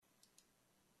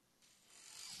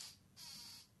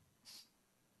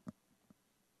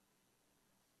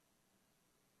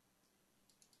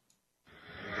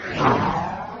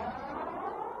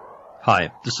Hi,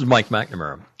 this is Mike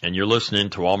McNamara, and you're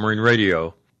listening to All Marine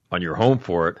Radio on your home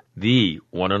for it, the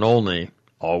one and only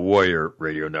All Warrior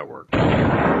Radio Network.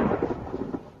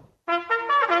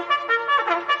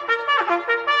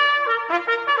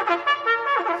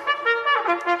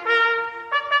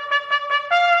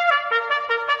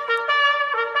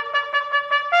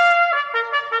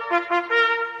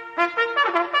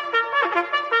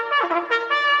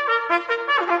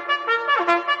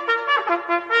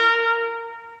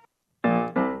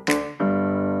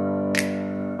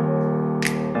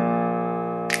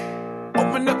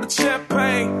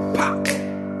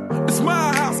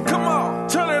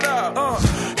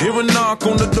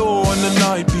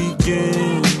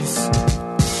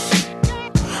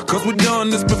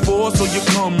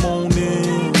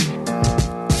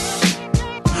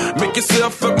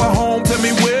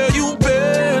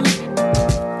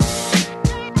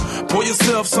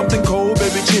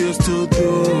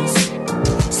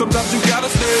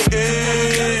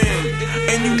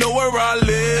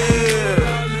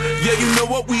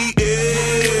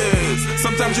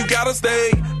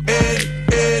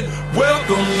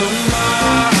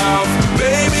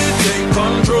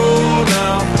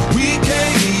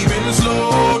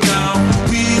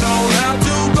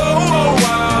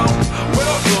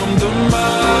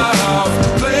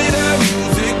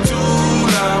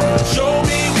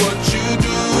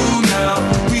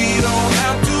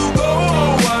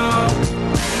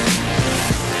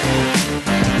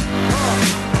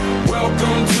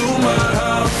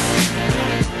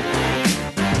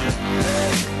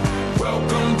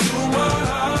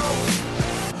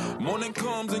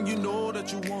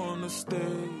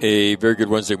 A very good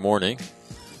Wednesday morning.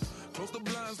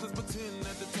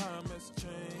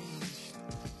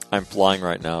 I'm flying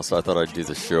right now, so I thought I'd do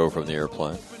the show from the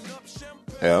airplane.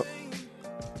 Yep.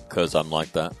 Because I'm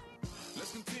like that.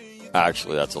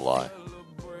 Actually, that's a lie.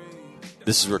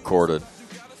 This is recorded.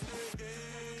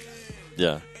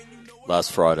 Yeah.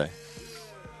 Last Friday.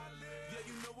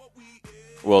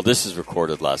 Well, this is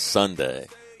recorded last Sunday.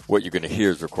 What you're going to hear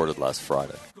is recorded last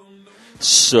Friday.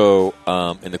 So,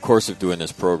 in the course of doing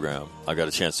this program, I got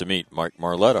a chance to meet Mike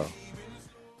Marletto.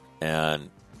 And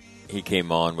he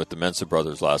came on with the Mensa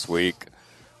Brothers last week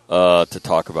to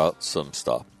talk about some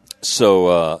stuff.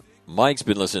 So, Mike's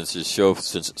been listening to this show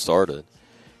since it started.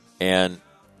 And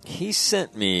he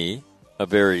sent me a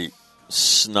very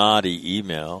snotty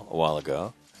email a while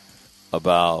ago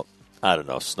about, I don't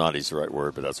know if snotty's the right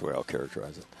word, but that's the way I'll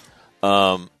characterize it.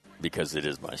 Because it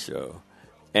is my show.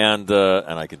 And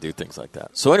I could do things like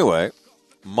that. So anyway,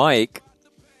 Mike,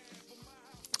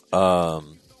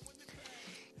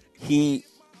 he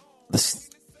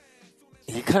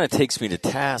kind of takes me to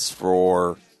task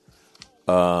for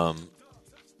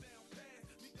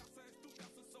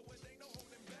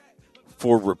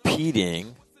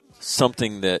repeating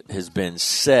something that has been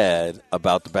said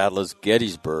about the Battle of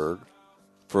Gettysburg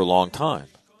for a long time.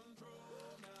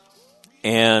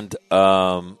 And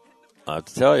I have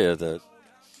to tell you that,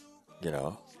 you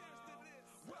know,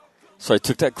 so I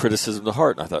took that criticism to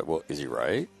heart, and I thought, well, is he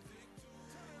right?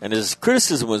 And his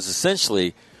criticism was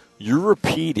essentially, you're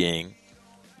repeating,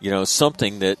 you know,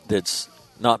 something that's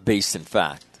not based in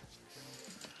fact.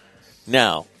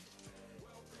 Now,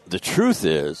 the truth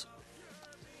is,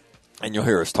 and you'll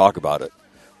hear us talk about it,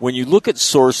 when you look at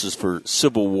sources for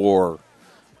Civil War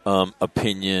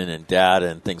opinion and data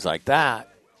and things like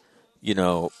that, you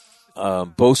know,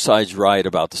 both sides write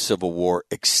about the Civil War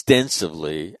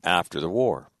extensively after the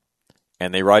war,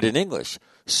 and they write in English.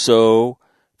 So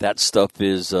that stuff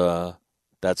is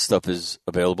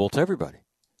available to everybody,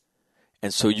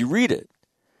 and so you read it,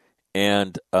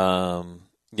 and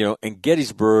you know, and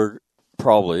Gettysburg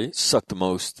probably sucked the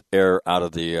most air out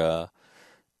of the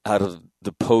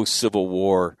post-Civil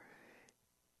War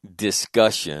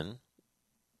discussion,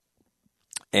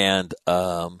 and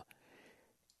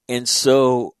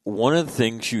so one of the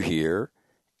things you hear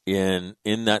in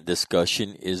that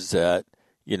discussion is that,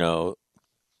 you know,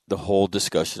 the whole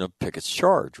discussion of Pickett's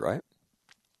charge, right?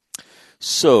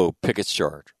 So, Pickett's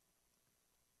charge.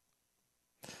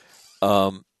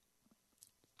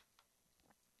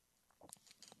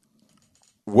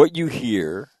 What you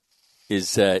hear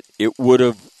is that it would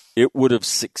have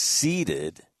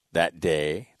succeeded that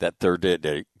day, that third day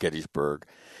at Gettysburg,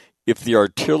 if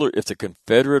the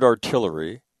Confederate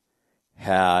artillery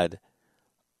had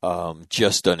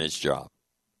just done its job.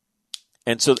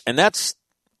 And that's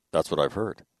what I've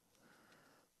heard.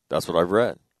 That's what I've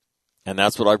read. And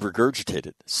that's what I've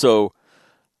regurgitated. So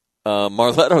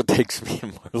Marletto takes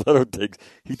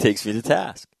me to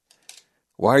task.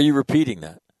 Why are you repeating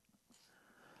that?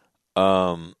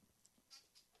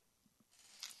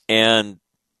 And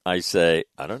I say,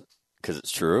 I don't, because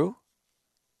it's true.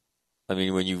 I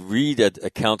mean, when you read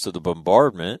accounts of the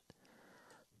bombardment,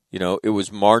 it was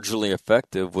marginally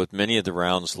effective with many of the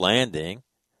rounds landing,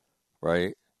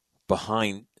 right,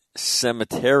 behind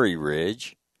Cemetery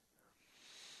Ridge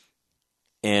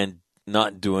and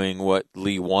not doing what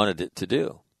Lee wanted it to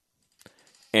do.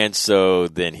 And so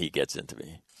then he gets into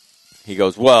me. He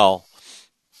goes, well,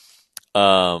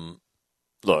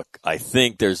 look, I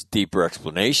think there's deeper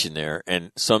explanation there.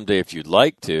 And someday if you'd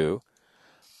like to,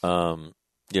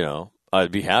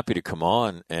 I'd be happy to come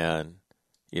on and,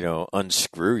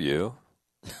 unscrew you.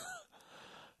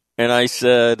 And I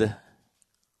said,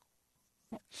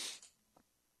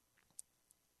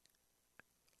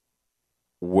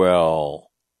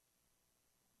 well,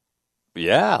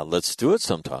 yeah, let's do it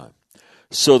sometime.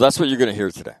 So that's what you're going to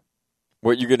hear today.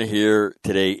 What you're going to hear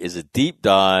today is a deep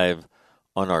dive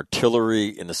on artillery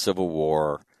in the Civil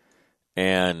War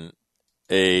and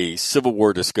a Civil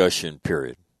War discussion,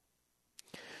 period.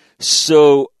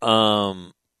 So,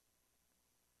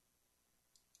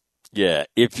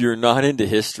 if you're not into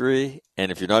history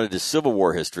and if you're not into Civil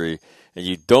War history and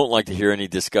you don't like to hear any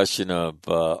discussion of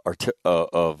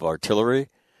artillery,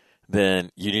 then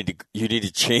you need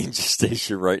to change the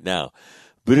station right now.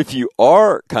 But if you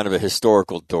are kind of a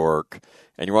historical dork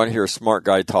and you want to hear a smart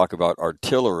guy talk about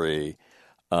artillery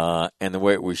and the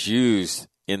way it was used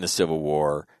in the Civil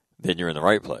War, then you're in the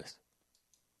right place.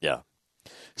 Yeah.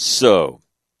 So,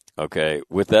 okay,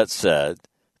 with that said,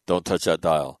 don't touch that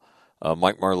dial.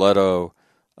 Mike Marletto,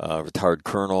 retired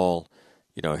colonel,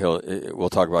 we'll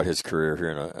talk about his career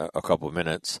here in a couple of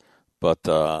minutes. But,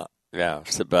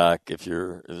 sit back.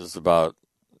 It's about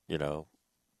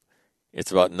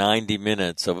 90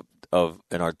 minutes of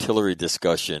an artillery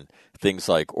discussion, things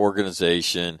like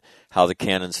organization, how the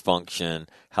cannons function,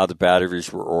 how the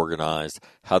batteries were organized,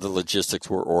 how the logistics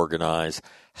were organized,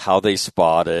 how they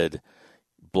spotted,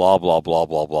 blah, blah, blah,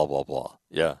 blah, blah, blah, blah.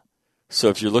 Yeah. So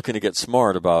if you're looking to get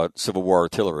smart about Civil War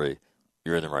artillery,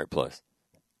 you're in the right place.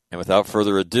 And without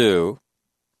further ado,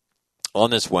 on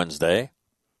this Wednesday,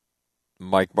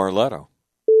 Mike Marletto.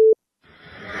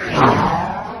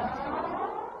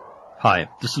 Hi,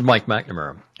 this is Mike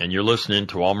McNamara, and you're listening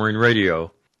to All Marine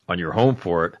Radio on your home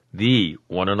for it, the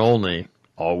one and only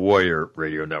All Warrior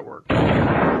Radio Network.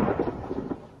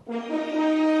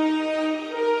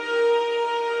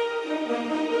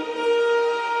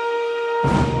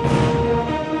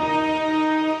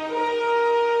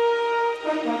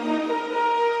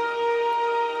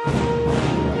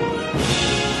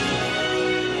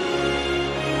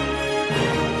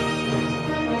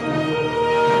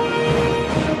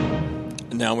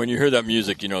 Now, when you hear that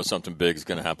music, you know something big is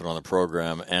going to happen on the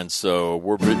program, and so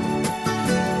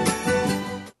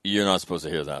you're not supposed to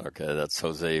hear that, okay? That's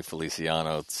Jose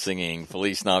Feliciano singing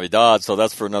Feliz Navidad, so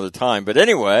that's for another time. But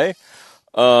anyway,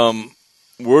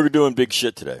 we're doing big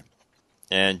shit today.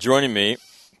 And joining me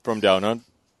from down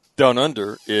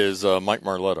under is Mike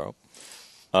Marletto,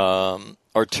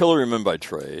 artilleryman by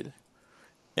trade,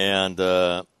 and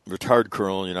retired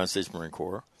colonel in the United States Marine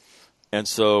Corps. And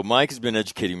so Mike has been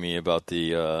educating me about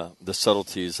the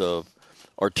subtleties of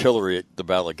artillery at the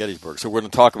Battle of Gettysburg. So we're going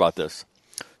to talk about this.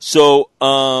 So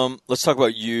let's talk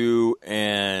about you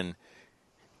and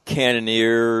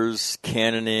cannoneers,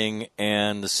 cannoning,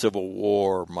 and the Civil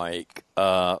War, Mike.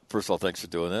 First of all, thanks for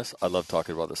doing this. I love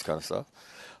talking about this kind of stuff.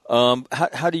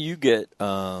 How do you get?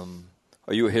 Are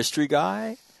you a history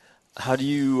guy? How do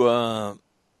you?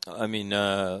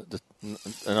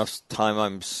 Enough time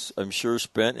I'm sure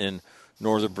spent in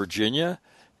Northern Virginia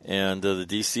and the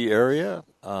D.C. area.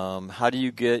 How do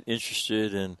you get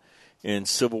interested in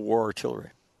Civil War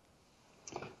artillery?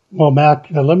 Well,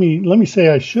 Mac, let me say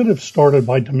I should have started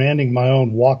by demanding my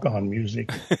own walk-on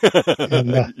music.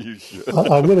 And, you should.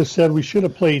 I would have said we should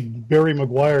have played Barry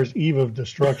McGuire's "Eve of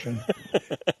Destruction"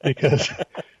 because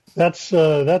that's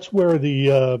where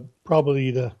the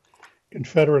probably the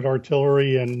Confederate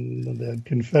artillery and the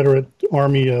Confederate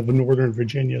Army of Northern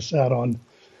Virginia sat on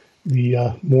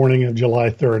the morning of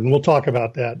July 3rd. And we'll talk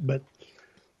about that. But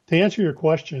to answer your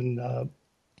question,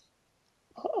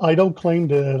 I don't claim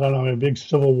that I'm a big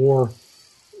Civil War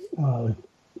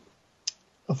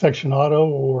aficionado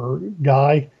or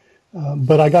guy,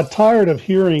 but I got tired of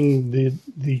hearing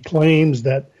the claims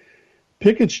that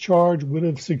Pickett's charge would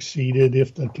have succeeded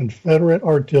if the Confederate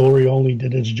artillery only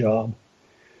did its job.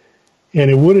 And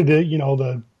it would have,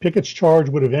 the Pickett's charge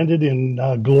would have ended in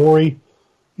glory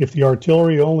if the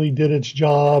artillery only did its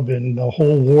job, and the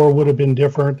whole war would have been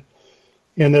different.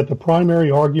 And that the primary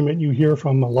argument you hear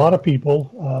from a lot of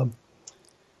people,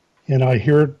 and I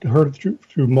heard it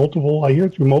through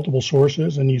multiple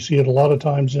sources, and you see it a lot of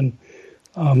times in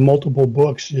multiple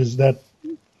books, is that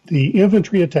the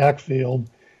infantry attack failed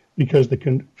because the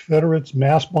Confederates'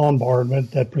 mass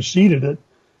bombardment that preceded it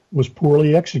was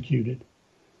poorly executed.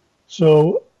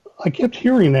 So I kept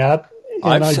hearing that,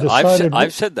 and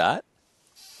I've said that.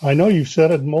 I know you've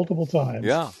said it multiple times.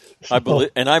 Yeah, So, I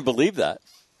believe that.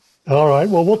 All right.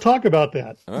 Well, we'll talk about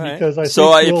that. All right. Because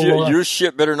if your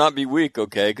ship better not be weak,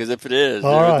 okay? Because if it is,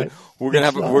 all right. we're gonna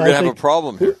have a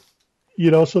problem here.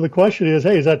 So the question is,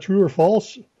 hey, is that true or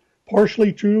false?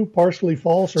 Partially true, partially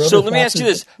false, or so other let me ask you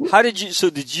this: factors?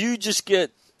 did you just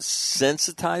get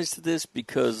sensitized to this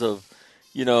because of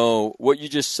what you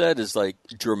just said is like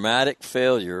dramatic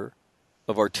failure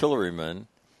of artillerymen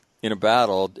in a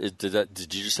battle?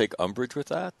 Did you just take umbrage with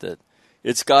that? That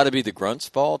it's got to be the grunt's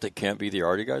fault. It can't be the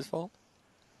arty guy's fault.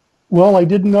 Well, I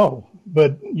didn't know,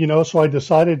 but so I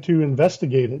decided to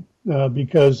investigate it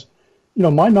because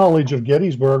my knowledge of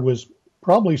Gettysburg was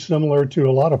probably similar to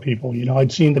a lot of people.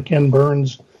 I'd seen the Ken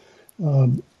Burns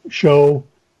show.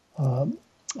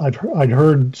 I'd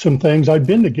heard some things. I'd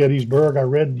been to Gettysburg. I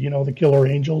read, the Killer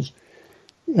Angels,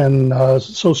 and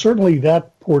so certainly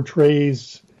that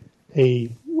portrays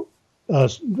a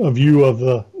view of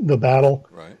the battle.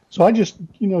 Right. So I just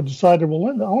decided, well,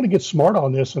 I want to get smart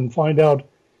on this and find out,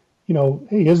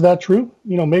 hey, is that true?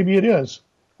 Maybe it is,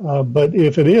 but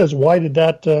if it is, why did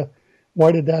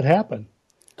that happen?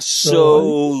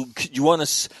 So you want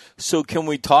to? So can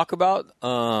we talk about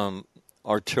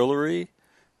artillery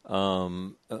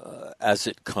as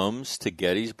it comes to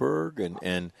Gettysburg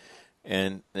and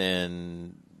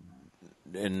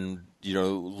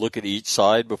look at each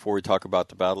side before we talk about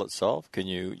the battle itself? Can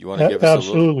you want to give us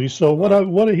absolutely? So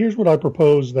here's what I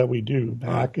propose that we do,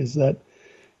 Mac, is that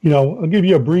I'll give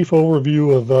you a brief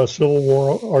overview of Civil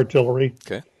War artillery.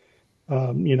 Okay.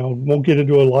 Won't get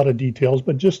into a lot of details,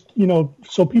 but just,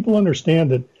 so people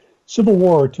understand that Civil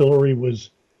War artillery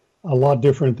was a lot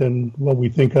different than what we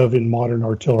think of in modern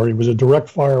artillery. It was a direct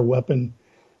fire weapon,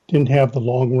 didn't have the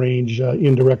long range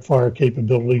indirect fire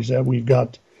capabilities that we've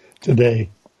got today.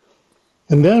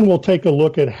 And then we'll take a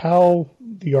look at how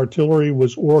the artillery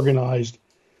was organized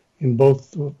in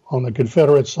both on the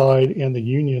Confederate side and the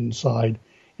Union side,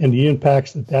 and the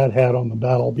impacts that had on the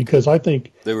battle, because I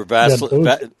think they were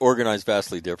organized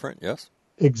vastly different. Yes,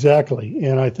 exactly,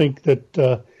 and I think that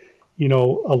a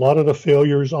lot of the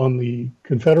failures on the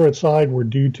Confederate side were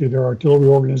due to their artillery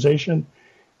organization,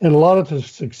 and a lot of the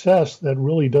success that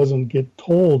really doesn't get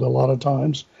told a lot of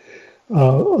times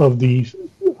of the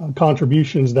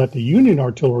contributions that the Union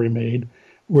artillery made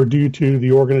were due to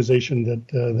the organization that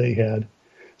they had.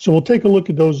 So we'll take a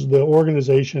look at the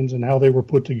organizations and how they were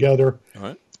put together. All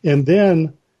right. And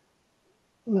then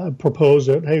propose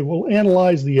that, hey, we'll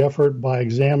analyze the effort by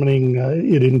examining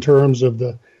it in terms of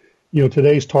the,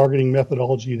 today's targeting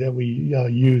methodology that we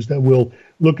use, that will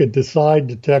look at decide,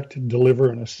 detect,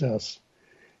 deliver, and assess.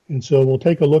 And so we'll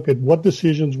take a look at what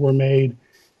decisions were made,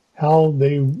 how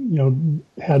they,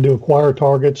 had to acquire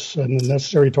targets and the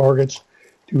necessary targets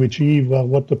to achieve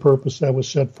what the purpose that was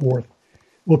set forth.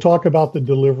 We'll talk about the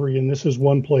delivery, and this is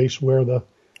one place where the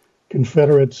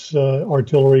Confederates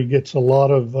artillery gets a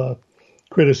lot of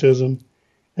criticism.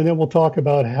 And then we'll talk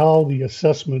about how the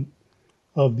assessment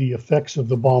of the effects of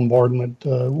the bombardment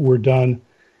were done.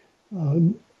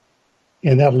 And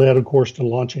that led, of course, to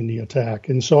launching the attack.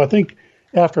 And so I think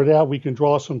after that, we can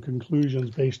draw some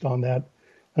conclusions based on that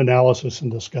analysis and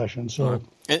discussion. So,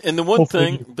 and the one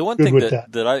thing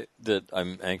that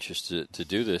I'm anxious to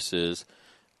do this is,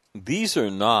 these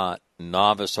are not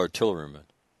novice artillerymen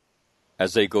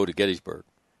as they go to Gettysburg.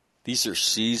 These are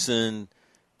seasoned,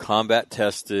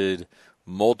 combat-tested,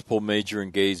 multiple major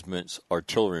engagements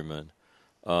artillerymen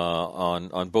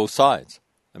on both sides.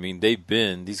 I mean,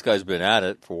 these guys have been at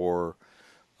it for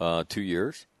 2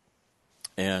 years,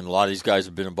 and a lot of these guys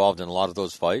have been involved in a lot of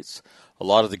those fights. A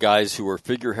lot of the guys who were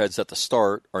figureheads at the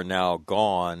start are now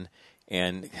gone,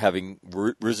 and having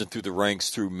risen through the ranks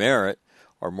through merit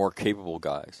are more capable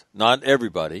guys. Not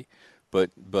everybody, but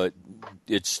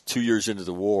it's 2 years into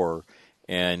the war,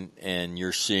 and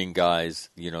you're seeing guys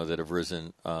that have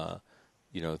risen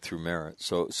through merit.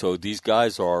 So these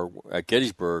guys are at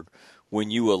Gettysburg.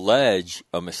 When you allege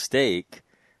a mistake,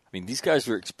 I mean, these guys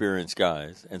are experienced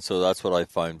guys, and so that's what I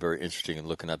find very interesting in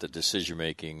looking at the decision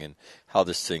making and how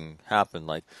this thing happened.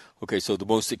 Like, okay, so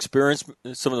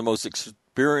some of the most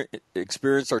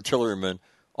experienced artillerymen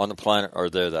on the planet are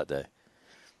there that day,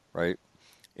 right?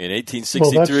 In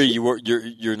 1863,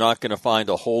 you're not going to find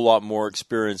a whole lot more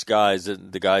experienced guys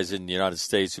than the guys in the United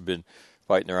States who've been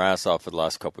fighting their ass off for the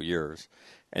last couple of years,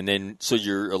 and then so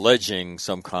you're alleging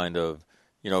some kind of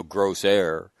gross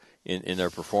error in their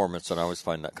performance, and I always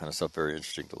find that kind of stuff very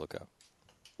interesting to look at.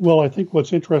 Well, I think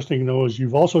what's interesting, though, is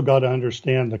you've also got to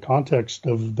understand the context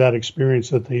of that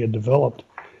experience that they had developed,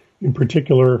 in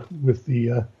particular with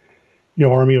the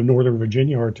Army of Northern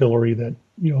Virginia artillery. That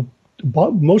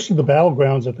most of the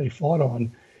battlegrounds that they fought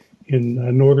on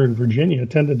in Northern Virginia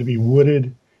tended to be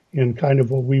wooded and kind of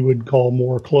what we would call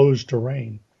more closed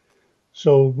terrain.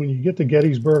 So when you get to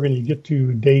Gettysburg and you get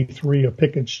to day 3 of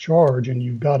Pickett's charge, and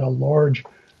you've got a large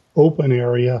open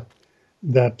area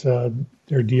that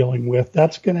they're dealing with,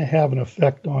 that's going to have an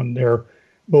effect on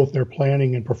both their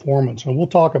planning and performance. And we'll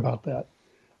talk about that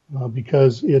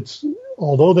because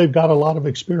although they've got a lot of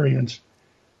experience,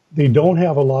 they don't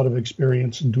have a lot of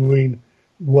experience doing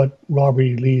what Robert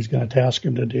E. Lee is going to task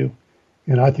them to do.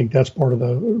 And I think that's part of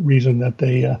the reason that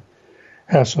they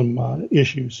have some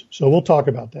issues. So we'll talk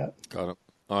about that. Got it.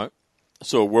 All right.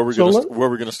 So where are we going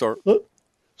to start?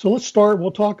 So let's start.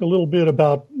 We'll talk a little bit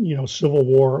about, Civil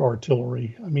War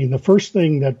artillery. I mean, the first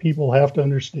thing that people have to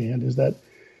understand is that,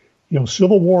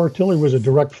 Civil War artillery was a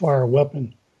direct fire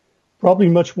weapon, probably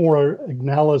much more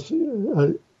analogous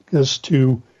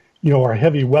to, our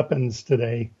heavy weapons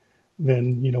today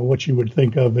than, what you would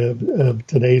think of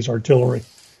today's artillery.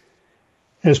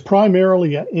 It's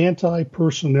primarily an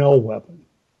anti-personnel weapon.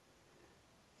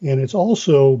 And it's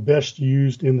also best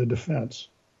used in the defense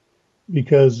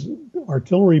because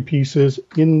artillery pieces,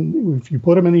 if you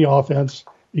put them in the offense,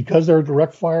 because they're a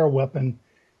direct fire weapon,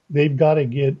 they've got to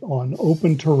get on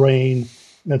open terrain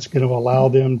that's going to allow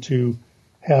them to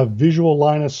have visual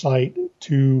line of sight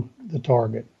to the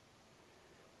target.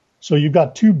 So you've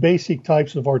got 2 basic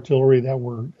types of artillery that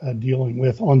we're dealing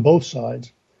with on both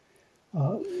sides.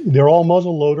 They're all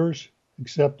muzzle loaders,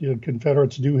 except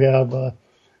Confederates do have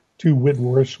 2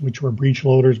 Whitworths, which were breech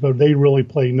loaders, but they really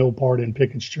play no part in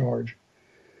Pickett's charge.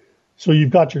 So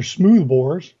you've got your smooth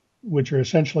bores, which are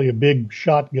essentially a big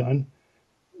shotgun,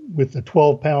 with the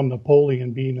 12-pound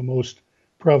Napoleon being the most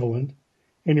prevalent.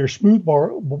 And your smooth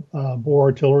bore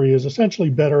artillery is essentially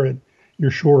better at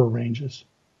your shorter ranges.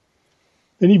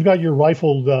 Then you've got your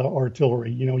rifled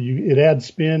artillery. It adds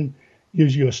spin,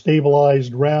 gives you a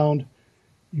stabilized round.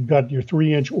 You've got your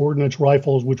 3-inch ordnance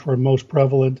rifles, which were most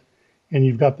prevalent, and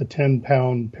you've got the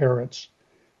 10-pound Parrotts.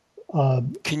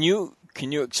 Can you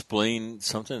explain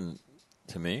something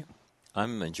to me?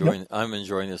 I'm enjoying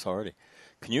this already.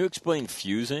 Can you explain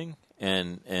fusing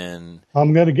and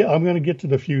I'm gonna get to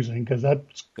the fusing because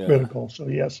that's critical. So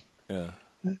yes. Yeah.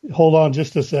 Hold on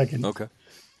just a second. Okay.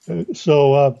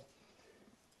 So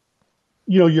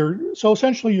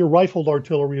essentially your rifled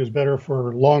artillery is better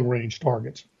for long range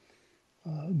targets.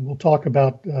 We'll talk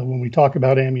about when we talk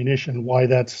about ammunition why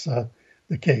that's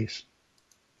the case.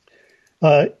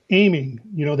 Aiming,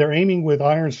 they're aiming with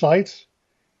iron sights.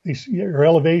 Your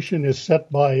elevation is set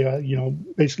by,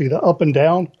 basically the up and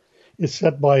down is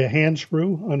set by a hand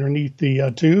screw underneath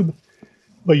the tube.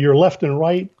 But your left and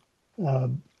right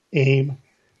aim,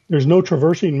 there's no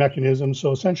traversing mechanism.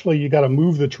 So essentially you got to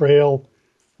move the trail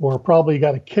or probably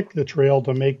got to kick the trail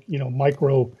to make,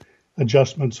 micro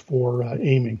adjustments for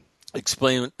aiming.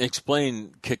 Explain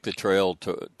kick the trail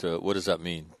to what does that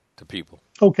mean to people?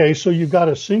 Okay, so you've got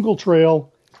a single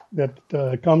trail that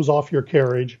comes off your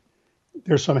carriage.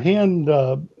 There's some hand.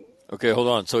 Okay, hold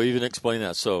on. So even explain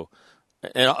that. So,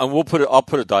 and I'll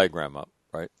put a diagram up,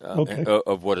 right? Okay.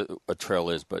 Of what a trail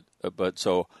is, but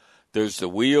so there's the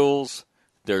wheels,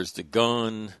 there's the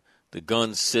gun. The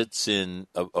gun sits in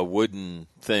a wooden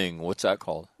thing. What's that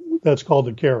called? That's called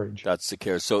the carriage. That's the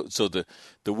carriage. So the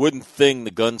wooden thing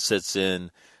the gun sits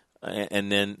in,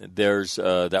 and then there's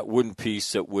that wooden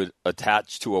piece that would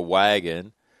attach to a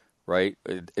wagon, right?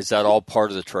 Is that all part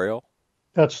of the trail?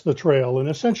 That's the trail, and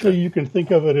essentially Okay. you can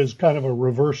think of it as kind of a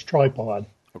reverse tripod.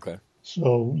 Okay.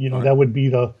 So that would be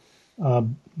the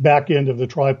back end of the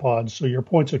tripod. So your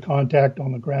points of contact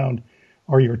on the ground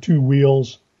are your 2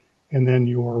 wheels, and then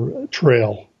your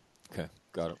trail. Okay,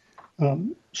 got it.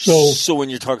 So when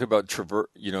you're talking about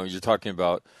you're talking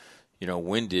about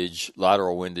windage,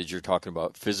 lateral windage. You're talking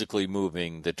about physically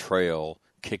moving the trail,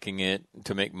 kicking it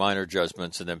to make minor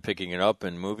adjustments, and then picking it up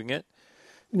and moving it.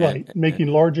 right, making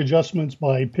large adjustments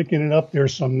by picking it up.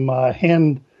 There's some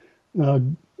hand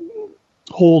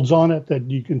holds on it that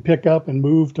you can pick up and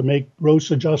move to make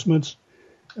gross adjustments,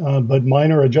 but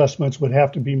minor adjustments would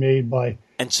have to be made by.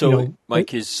 And so,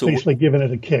 Mike, basically giving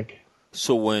it a kick.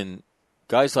 So when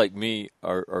guys like me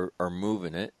are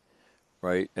moving it,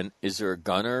 right? And is there a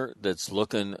gunner that's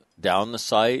looking down the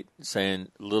sight saying,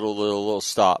 little,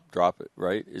 stop, drop it,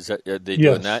 right? Are they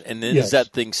doing that? And then is that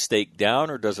thing staked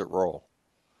down or does it roll?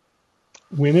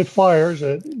 When it fires,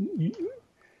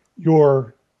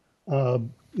 your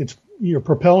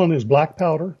propellant is black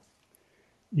powder.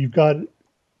 You've got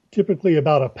typically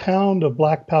about a pound of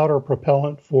black powder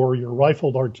propellant for your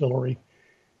rifled artillery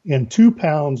and 2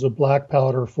 pounds of black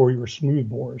powder for your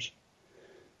smoothbores.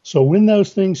 So when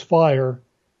those things fire,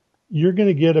 you're going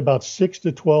to get about 6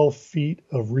 to 12 feet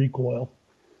of recoil.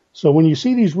 So when you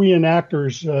see these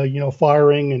reenactors,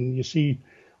 firing, and you see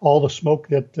all the smoke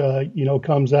that,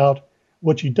 comes out,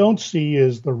 what you don't see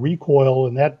is the recoil,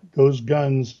 and those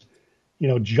guns,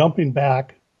 jumping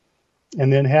back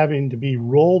and then having to be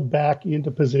rolled back into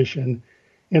position.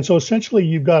 And so essentially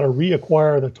you've got to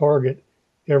reacquire the target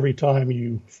every time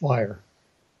you fire.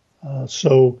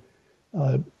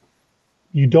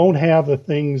 You don't have the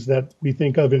things that we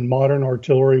think of in modern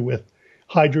artillery with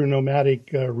hydropneumatic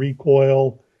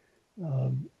recoil,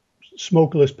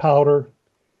 smokeless powder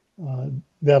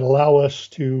that allow us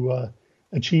to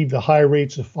achieve the high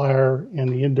rates of fire and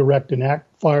the indirect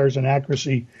fires and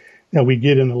accuracy that we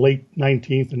get in the late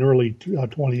 19th and early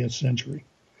 20th century.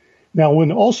 Now,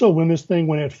 when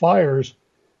it fires,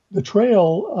 the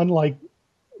trail, unlike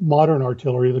modern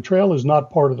artillery, the trail is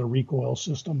not part of the recoil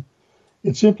system.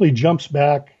 It simply jumps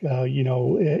back,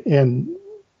 and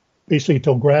basically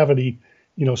till gravity,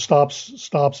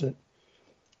 stops it.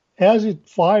 As it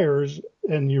fires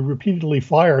and you repeatedly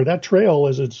fire, that trail,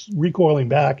 as it's recoiling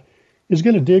back, is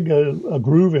going to dig a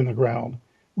groove in the ground,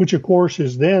 which of course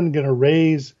is then going to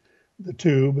raise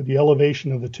the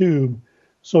elevation of the tube.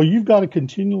 So you've got to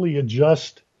continually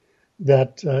adjust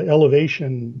that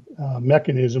elevation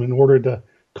mechanism in order to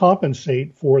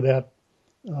compensate for that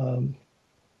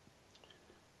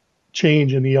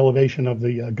change in the elevation of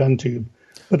the gun tube.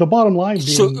 But the bottom line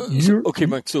being, okay,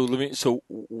 Mike.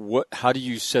 How do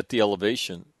you set the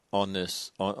elevation on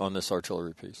this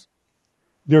artillery piece?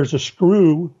 There's a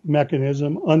screw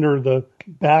mechanism on the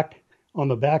back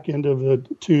end of the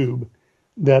tube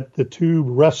that the tube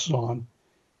rests on,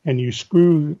 and you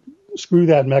screw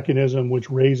that mechanism, which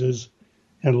raises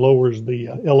and lowers the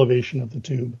elevation of the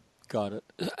tube. Got it.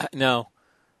 Now,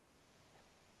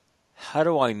 how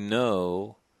do I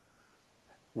know?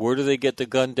 Where do they get the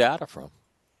gun data from?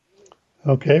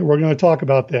 Okay, we're going to talk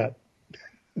about that.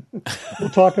 We'll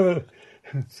talk about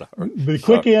the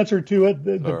quick answer to it.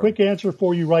 The quick answer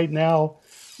for you right now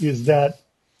is that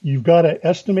you've got to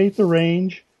estimate the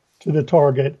range to the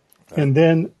target, and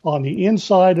then on the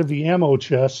inside of the ammo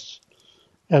chests,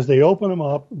 as they open them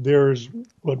up, there's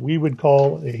what we would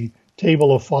call a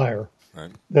table of fire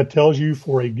that tells you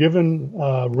for a given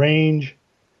range,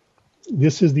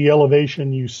 this is the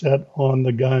elevation you set on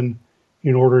the gun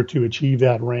in order to achieve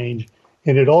that range.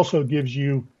 And it also gives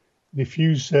you the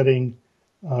fuse setting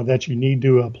that you need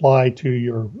to apply to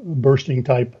your bursting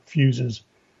type fuses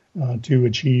to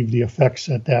achieve the effects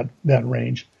at that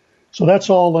range. So that's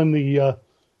all in the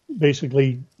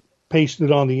basically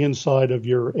pasted on the inside of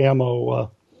your ammo,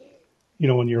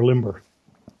 in your limber.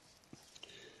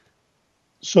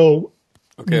 So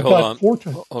okay, hold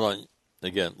on.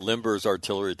 Again, limber is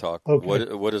artillery talk.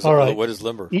 Okay. What is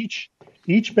limber?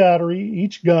 Each battery,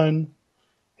 each gun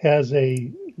has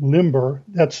a limber.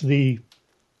 That's the,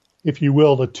 if you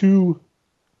will, the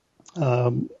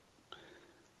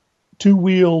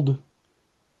two-wheeled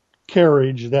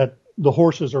carriage that the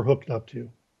horses are hooked up to.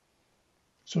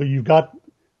 So you've got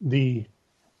the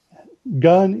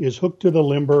gun is hooked to the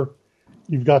limber.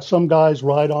 You've got some guys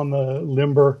ride on the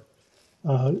limber,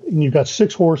 and you've got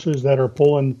 6 horses that are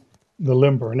pulling the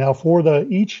limber. Now, for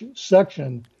each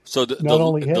section, so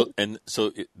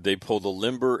they pull the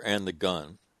limber and the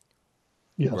gun.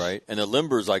 Yes. Right, and the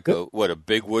limber is like a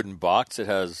big wooden box. It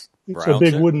has rounds. It's a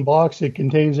big wooden box. It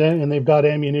contains, and they've got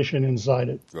ammunition inside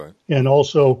it. Right, and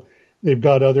also they've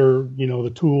got other,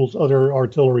 the tools, other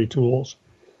artillery tools.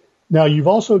 Now you've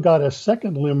also got a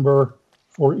second limber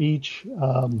for each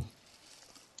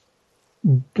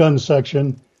gun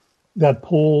section that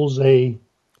pulls a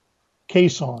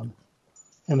caisson,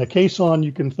 and the caisson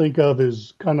you can think of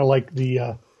as kind of like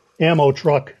the ammo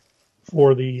truck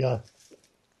for the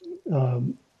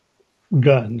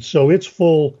gun. So it's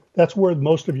full. That's where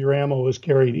most of your ammo is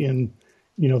carried in,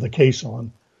 the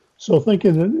caisson. So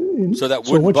thinking. So that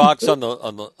wooden box on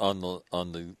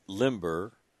the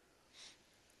limber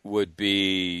would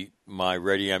be my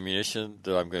ready ammunition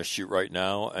that I'm going to shoot right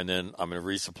now, and then I'm going to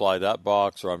resupply that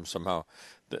box, or I'm somehow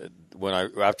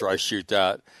after I shoot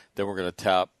that, then we're going to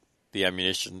tap the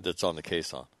ammunition that's on the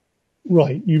caisson.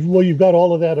 Right. You've got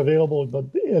all of that available, but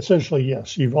essentially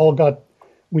yes, you've all got.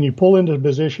 When you pull into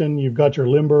position, you've got your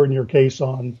limber and your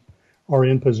caisson are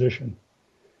in position.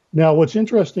 Now, what's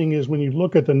interesting is when you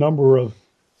look at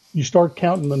you start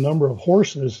counting the number of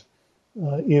horses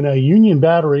in a Union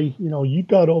battery. You've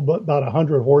got about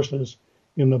 100 horses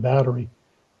in the battery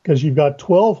because you've got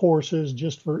 12 horses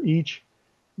just for each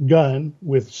gun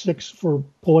with 6 for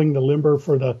pulling the limber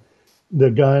for the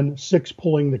gun, 6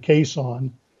 pulling the case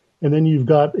on. And then you've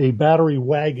got a battery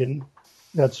wagon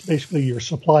that's basically your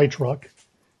supply truck.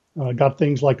 Got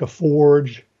things like a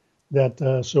forge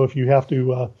that, so if you have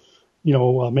to,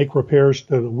 make repairs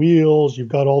to the wheels, you've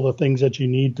got all the things that you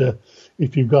need to,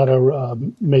 if you've got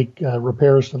to make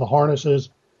repairs to the harnesses.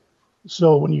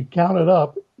 So when you count it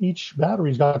up, each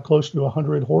battery's got close to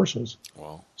 100 horses.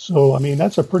 Wow. So, I mean,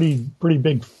 that's a pretty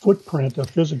big footprint, a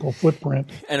physical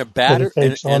footprint. And a battery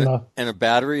and a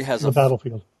battery has a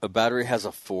battlefield. A battery has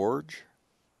a forge?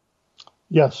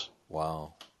 Yes.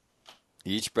 Wow.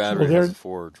 Each battery has a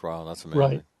forge. Wow, that's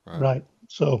amazing. Right.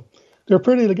 So they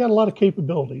got a lot of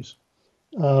capabilities.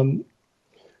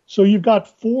 So you've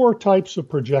got 4 types of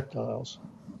projectiles.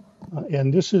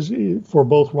 And this is for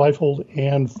both rifled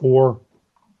and for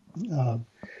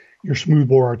your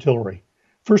smoothbore artillery.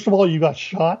 First of all, you got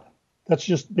shot. That's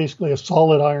just basically a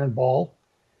solid iron ball,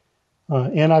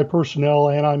 anti-personnel,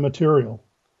 anti-material.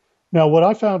 Now, what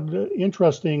I found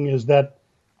interesting is that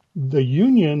the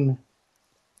Union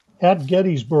at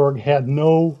Gettysburg had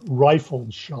no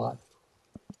rifled shot.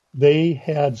 They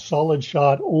had solid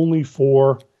shot only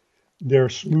for their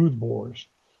smoothbores.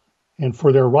 And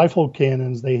for their rifle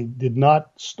cannons, they did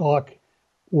not stock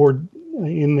or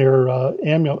in their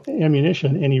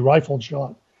ammunition any rifled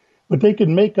shot. But they could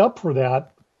make up for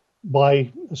that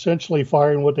by essentially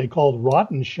firing what they called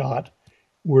rotten shot,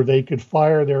 where they could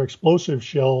fire their explosive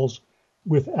shells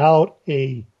without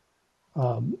a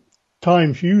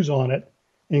time fuse on it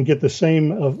and get the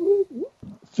same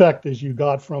effect as you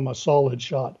got from a solid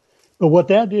shot. But what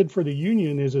that did for the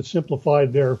Union is it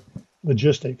simplified their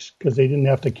logistics because they didn't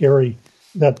have to carry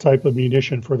that type of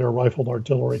munition for their rifled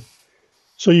artillery.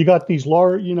 So you got these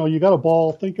large, you got a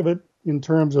ball, think of it in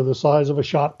terms of the size of a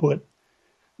shot put,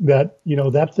 that,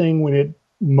 that thing when it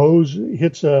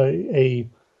hits a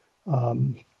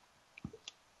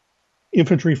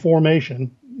infantry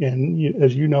formation, and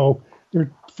as you know,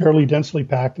 they're fairly densely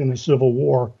packed in the Civil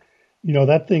War,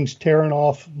 that thing's tearing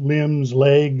off limbs,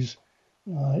 legs,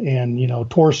 and,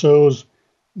 torsos,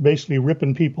 basically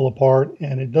ripping people apart,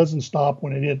 and it doesn't stop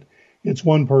when it hits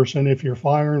one person. If you're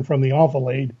firing from the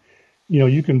enfilade,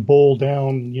 you can bowl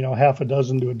down, half a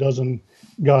dozen to a dozen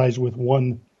guys with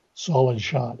one solid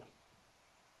shot.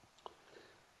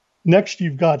 Next,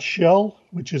 you've got shell,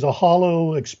 which is a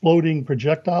hollow exploding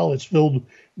projectile. It's filled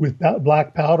with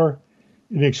black powder.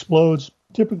 It explodes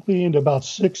typically into about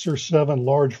 6 or 7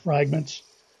 large fragments.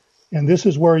 And this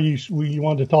is where you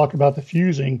want to talk about the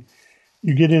fusing.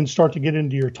 You start to get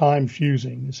into your time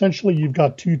fusing. Essentially, you've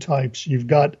got 2 types. You've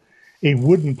got a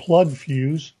wooden plug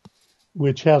fuse,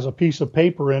 which has a piece of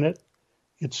paper in it.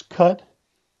 It's cut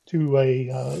to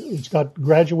it's got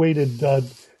graduated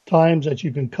times that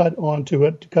you can cut onto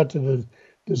it to cut to the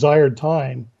desired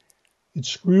time. It's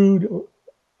screwed,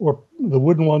 or the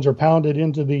wooden ones are pounded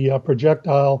into the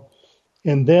projectile,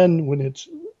 and then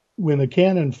when the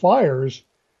cannon fires,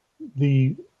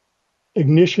 the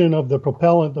ignition of the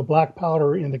propellant, the black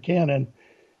powder in the cannon,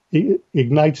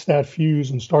 ignites that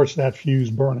fuse and starts that fuse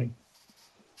burning.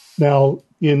 Now,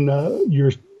 in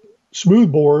your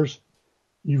smoothbores,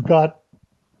 you've got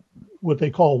what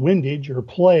they call windage, or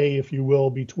play, if you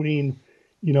will, between,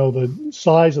 the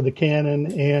size of the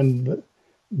cannon and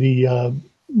the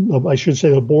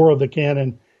bore of the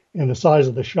cannon and the size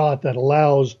of the shot that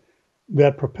allows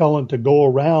that propellant to go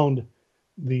around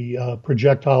the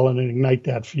projectile and ignite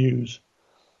that fuse.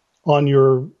 On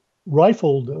your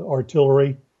rifled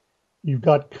artillery, you've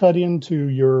got cut into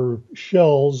your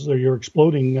shells, or your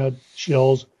exploding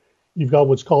shells, you've got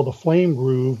what's called a flame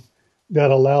groove that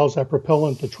allows that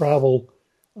propellant to travel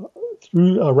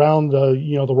around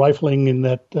the rifling in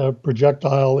that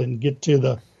projectile and get to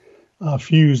the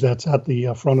fuse that's at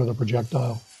the front of the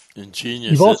projectile.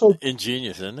 Ingenious,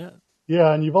 isn't it?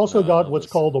 Yeah, and you've also got what's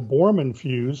called a Borman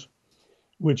fuse,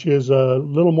 which is a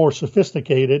little more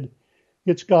sophisticated.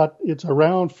 It's a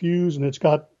round fuse, and it's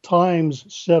got times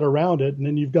set around it, and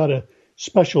then you've got a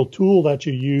special tool that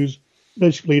you use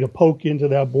basically to poke into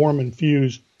that Borman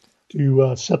fuse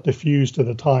to set the fuse to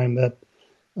the time that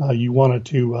you want it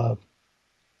to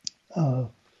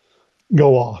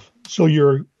go off. So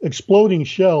your exploding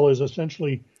shell is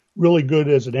essentially really good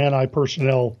as an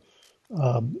anti-personnel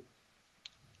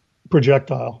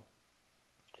projectile.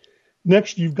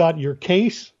 Next, you've got your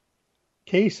case.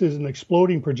 Case is an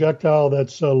exploding projectile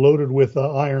that's loaded with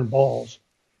iron balls.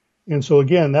 And so,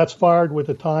 again, that's fired with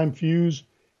a time fuse.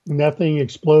 When that thing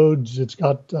explodes, it's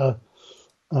got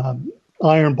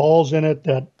iron balls in it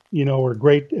that, are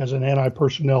great as an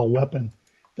anti-personnel weapon.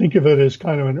 Think of it as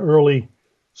kind of an early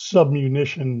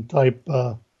submunition type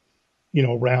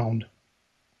round.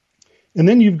 And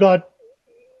then you've got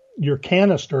your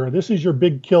canister. This is your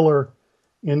big killer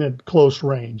in a close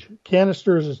range.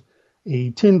 Canister is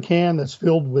a tin can that's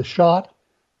filled with shot.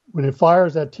 When it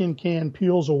fires, that tin can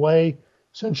peels away,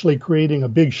 essentially creating a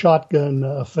big shotgun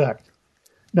effect.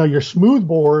 Now, your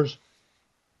smoothbores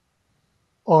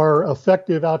are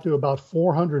effective out to about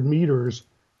 400 meters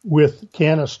with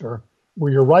canister,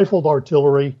 where your rifled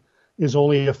artillery is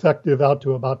only effective out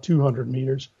to about 200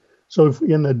 meters. So if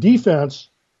in the defense,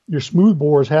 your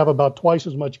smoothbores have about twice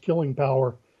as much killing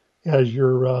power as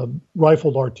your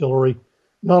rifled artillery,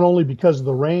 not only because of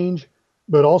the range,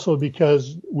 but also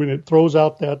because when it throws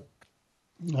out that,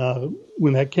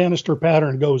 when that canister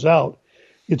pattern goes out,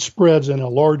 it spreads in a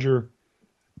larger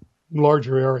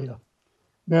area.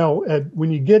 Now,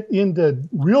 when you get into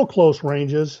real close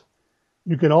ranges,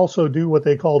 you can also do what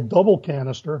they call double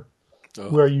canister,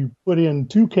 where you put in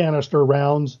 2 canister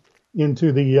rounds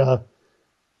into the,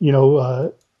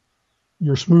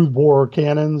 your smoothbore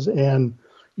cannons, and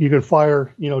you can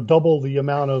fire, double the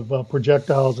amount of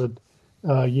projectiles at,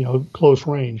 close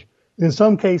range. In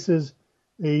some cases,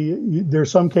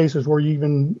 there's some cases where you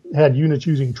even had units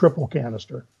using triple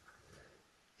canister.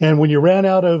 And when you ran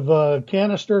out of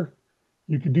canister,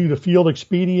 you could do the field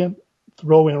expedient,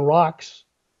 throw in rocks,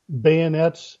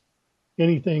 bayonets,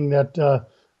 anything that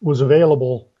was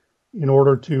available in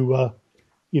order to,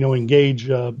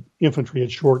 engage infantry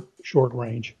at short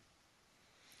range.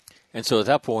 And so at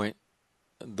that point,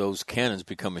 those cannons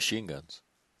become machine guns.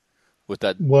 With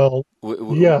that,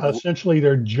 essentially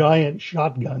they're giant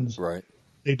shotguns. Right.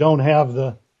 They don't have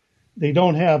the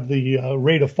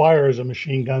rate of fire as a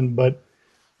machine gun, but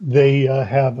they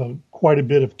have quite a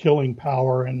bit of killing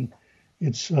power, and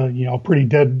it's pretty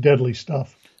deadly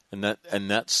stuff. And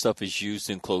that stuff is used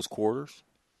in close quarters.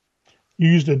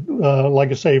 Used it,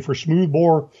 like I say, for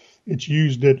smoothbore, it's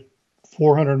used at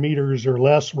 400 meters or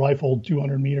less, rifled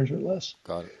 200 meters or less.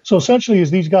 Got it. So essentially, as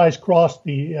these guys crossed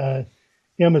the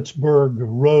Emmetsburg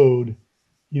Road,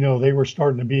 they were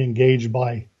starting to be engaged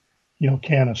by,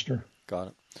 canister. Got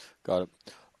it. All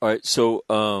right. So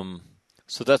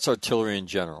that's artillery in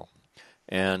general.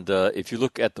 And if you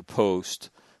look at the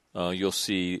post, you'll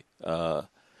see the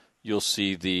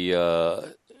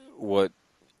what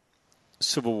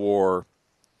Civil War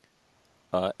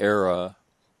era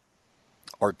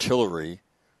artillery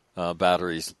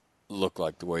batteries look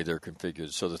like, the way they're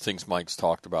configured. So the things Mike's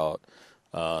talked about,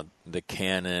 the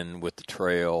cannon with the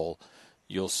trail,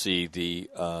 you'll see the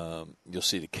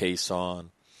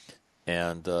caisson,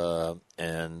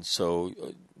 and so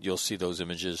you'll see those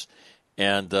images,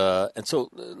 and so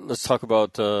let's talk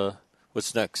about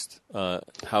what's next.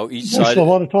 How each side. I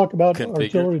want to talk about configured.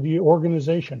 Artillery, the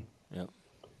organization. Yeah.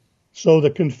 So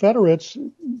the Confederates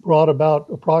brought about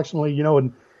approximately,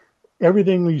 and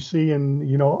everything we see, and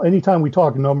anytime we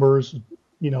talk numbers,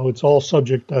 it's all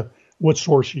subject to what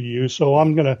source you use. So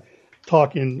I'm going to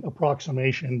talk in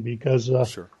approximation because,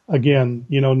 Sure. Again,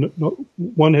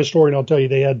 one historian will tell you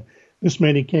they had this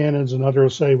many cannons, and others will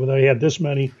say, well, they had this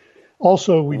many.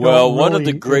 Also, one of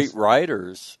the great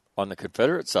writers on the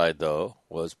Confederate side, though,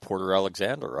 was Porter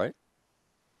Alexander, right?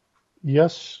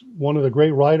 Yes, one of the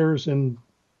great writers and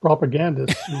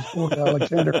propagandists was Porter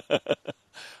Alexander.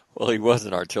 Well, he was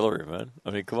an artilleryman.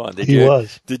 I mean, come on. Did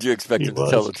you expect him to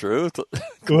tell the truth?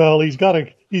 Well, he's got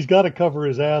to cover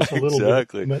his ass a little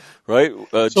exactly. bit. Right?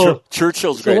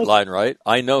 Churchill's great line, right?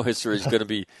 I know history is going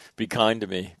to be kind to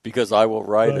me because I will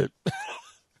write it.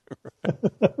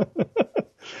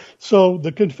 So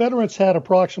the Confederates had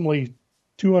approximately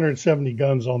 270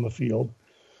 guns on the field,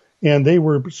 and they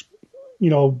were,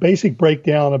 basic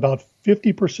breakdown about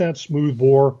 50%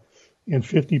 smoothbore and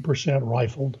 50%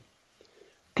 rifled.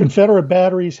 Confederate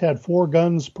batteries had 4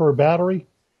 guns per battery,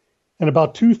 and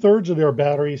about 2/3 of their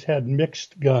batteries had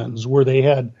mixed guns, where they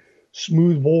had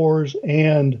smoothbores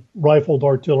and rifled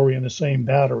artillery in the same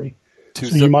battery. So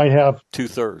you might have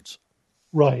 2/3.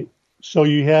 Right. So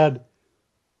you had.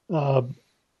 Now,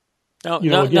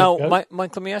 Mike,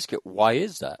 let me ask you, why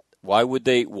is that? Why would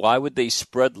they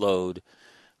spread load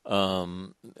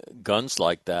guns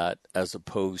like that as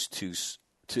opposed to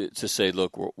say,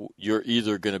 look, you're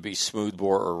either going to be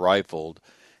smoothbore or rifled,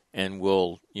 and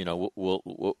we'll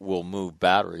move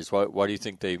batteries. Why do you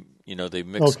think they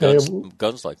mix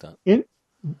guns like that?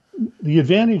 The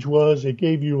advantage was it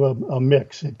gave you a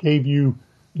mix. It gave you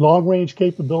long range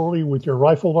capability with your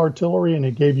rifled artillery, and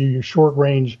it gave you your short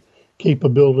range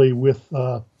capability with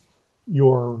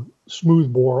your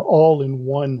smoothbore, all in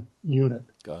one unit.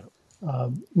 Got it.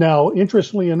 Now,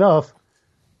 interestingly enough,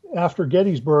 after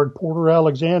Gettysburg, Porter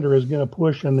Alexander is going to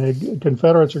push, and the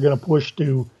Confederates are going to push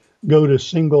to go to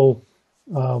single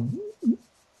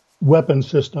weapon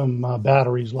system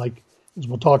batteries, like as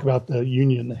we'll talk about the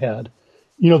Union had.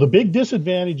 The big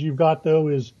disadvantage you've got, though,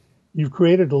 is you've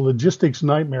created a logistics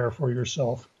nightmare for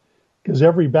yourself, because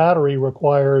every battery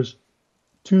requires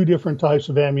two different types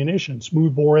of ammunition,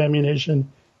 smoothbore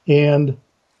ammunition and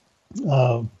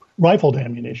rifled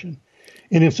ammunition.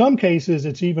 And in some cases,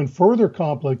 it's even further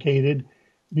complicated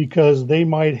because they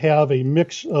might have a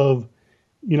mix of,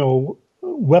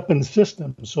 weapon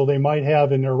systems. So they might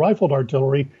have in their rifled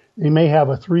artillery, they may have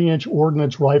a 3-inch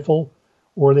ordnance rifle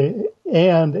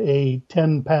and a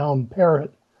 10-pound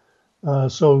Parrott.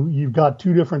 So you've got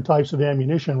two different types of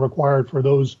ammunition required for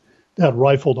that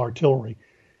rifled artillery.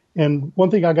 And one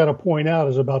thing I got to point out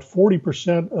is about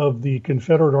 40% of the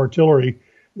Confederate artillery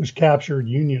was captured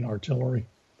Union artillery.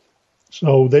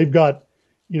 So they've got,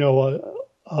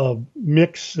 a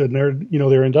mix, and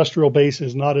their industrial base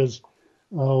is not as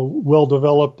well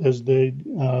developed as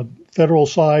the federal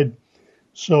side.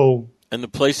 So, and the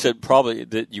place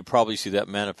that you probably see that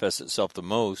manifest itself the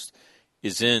most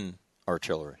is in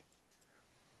artillery.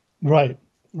 Right.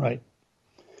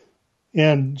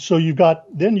 And so you've got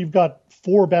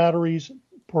 4 batteries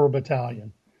per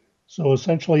battalion. So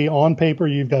essentially, on paper,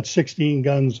 you've got 16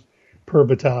 guns per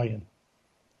battalion.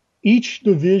 Each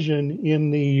division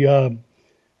in the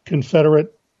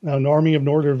Confederate Army of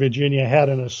Northern Virginia had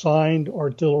an assigned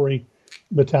artillery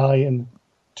battalion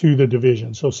to the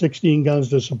division. So 16 guns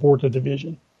to support the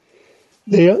division.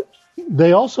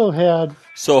 They also had...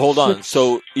 So hold on.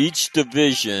 So each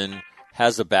division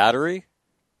has a battery?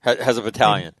 Has a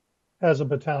battalion? Has a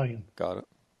battalion. Got it.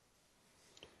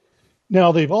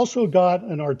 Now, they've also got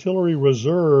an artillery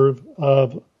reserve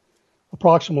of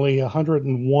approximately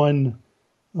 101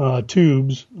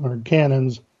 tubes or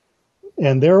cannons,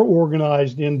 and they're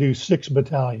organized into 6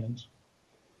 battalions.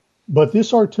 But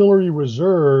this artillery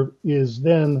reserve is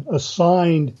then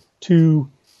assigned to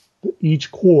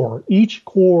each corps. Each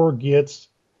corps gets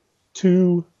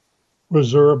 2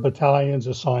 reserve battalions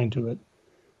assigned to it.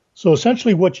 So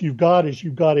essentially what you've got is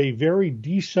a very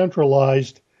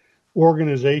decentralized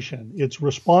organization. It's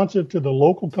responsive to the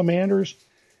local commanders,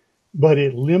 but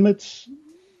it limits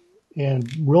and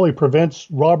really prevents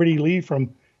Robert E. Lee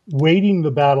from wading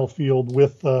the battlefield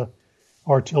with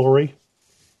artillery.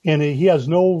 And he has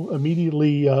no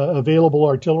immediately available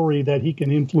artillery that he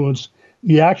can influence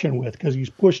the action with, because he's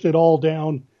pushed it all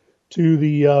down to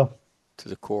the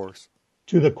corps,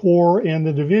 and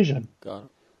the division. Got it.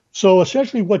 So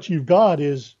essentially what you've got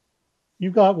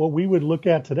what we would look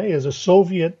at today as a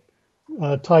Soviet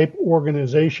type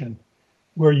organization,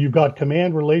 where you've got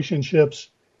command relationships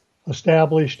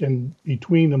established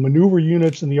between the maneuver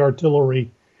units and the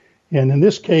artillery. And in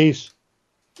this case,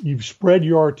 you've spread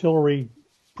your artillery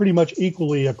pretty much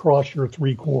equally across your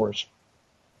 3 corps.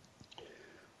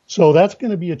 So that's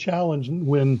going to be a challenge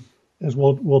when, as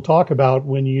we'll talk about,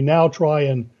 when you now try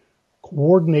and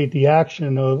coordinate the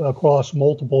action across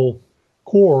multiple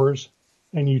corps,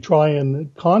 and you try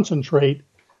and concentrate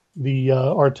the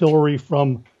artillery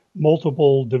from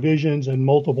multiple divisions and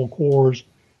multiple corps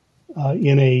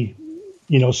in a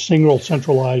single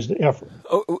centralized effort.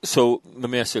 Oh, so let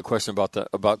me ask you a question about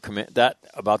that command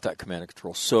and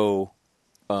control. So,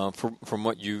 from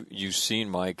what you've seen,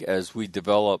 Mike, as we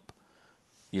develop,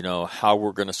 how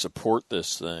we're going to support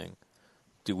this thing,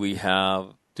 do we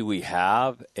have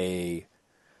a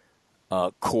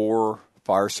core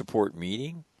fire support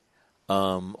meeting?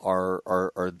 Are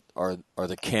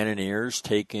the cannoneers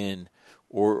taking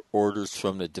orders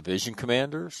from the division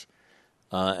commanders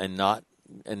and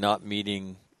not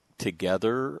meeting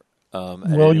together?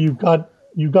 Well, you've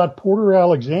got Porter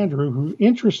Alexander, who,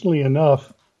 interestingly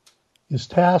enough, is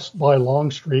tasked by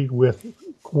Longstreet with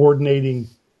coordinating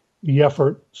the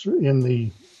effort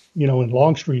in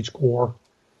Longstreet's corps.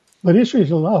 But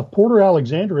interestingly enough, Porter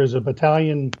Alexander is a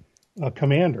battalion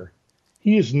commander.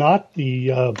 He is not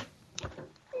the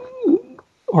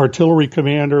artillery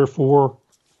commander for,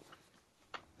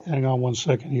 hang on one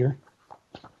second here.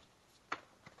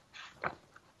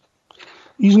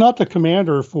 He's not the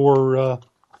commander for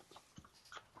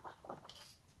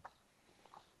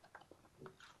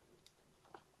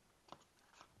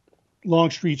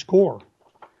Longstreet's corps.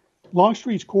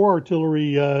 Longstreet's corps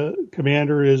artillery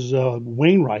commander is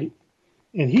Wainwright,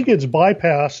 and he gets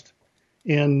bypassed.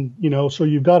 And, so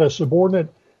you've got a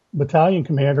subordinate battalion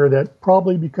commander that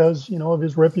probably because, of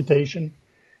his reputation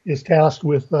is tasked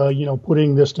with,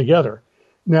 putting this together.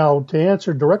 Now,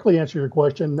 to directly answer your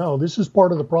question, no, this is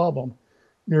part of the problem.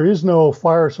 There is no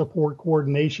fire support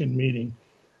coordination meeting.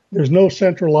 There's no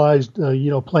centralized,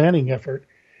 planning effort.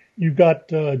 You've got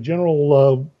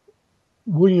General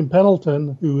William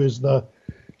Pendleton, who is the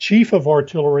chief of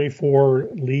artillery for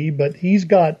Lee, but he's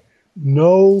got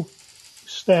no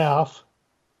staff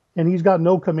and he's got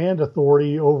no command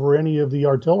authority over any of the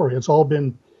artillery. It's all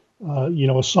been,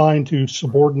 assigned to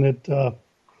subordinate,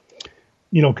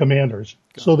 commanders.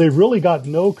 So they've really got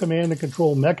no command and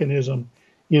control mechanism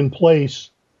in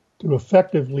place to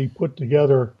effectively put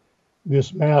together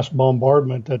this mass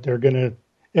bombardment that they're going to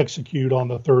execute on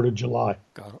the 3rd of July.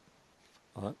 Got it.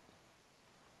 All right.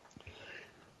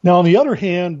 Now, on the other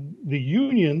hand, the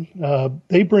Union,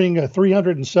 they bring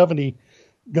 370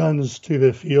 guns to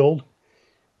the field,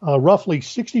 roughly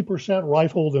 60%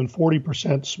 rifled and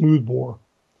 40% smoothbore.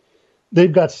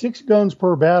 They've got 6 guns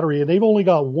per battery, and they've only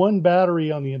got 1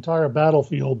 battery on the entire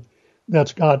battlefield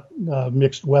that's got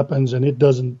mixed weapons, and it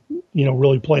doesn't,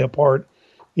 really play a part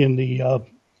in the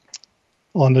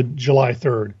on the July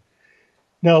 3rd.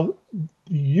 Now,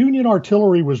 the Union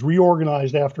artillery was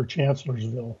reorganized after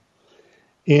Chancellorsville,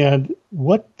 and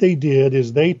what they did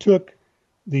is they took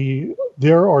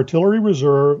their artillery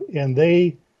reserve and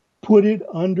they put it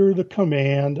under the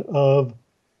command of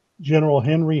General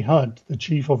Henry Hunt, the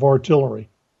chief of artillery.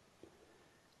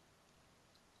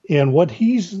 And what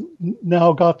he's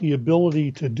now got the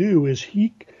ability to do is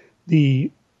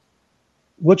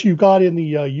what you've got in the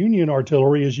Union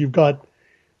artillery is you've got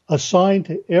assigned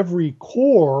to every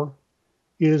corps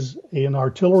is an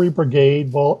artillery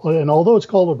brigade. And although it's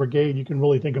called a brigade, you can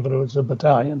really think of it as a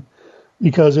battalion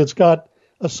because it's got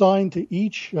assigned to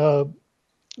each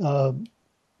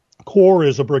corps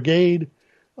is a brigade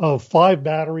of 5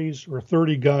 batteries or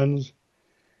 30 guns.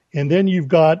 And then you've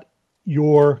got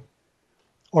your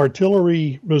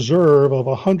artillery reserve of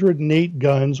 108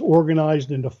 guns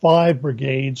organized into 5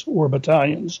 brigades or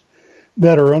battalions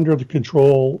that are under the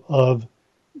control of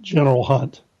General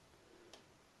Hunt.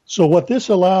 So what this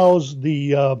allows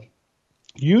the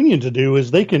Union to do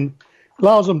is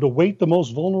allows them to weight the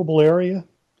most vulnerable area.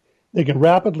 They can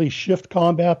rapidly shift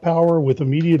combat power with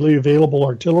immediately available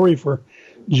artillery for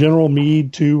General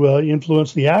Meade to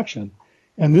influence the action.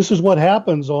 And this is what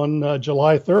happens on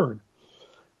July 3rd.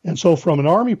 And so from an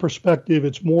Army perspective,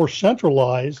 it's more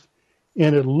centralized,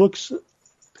 and it looks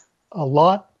a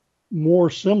lot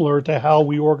more similar to how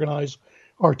we organize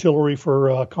artillery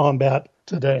for combat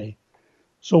today.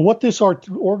 So what this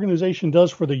organization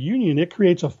does for the Union, it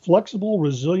creates a flexible,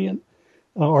 resilient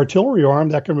artillery arm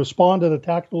that can respond to the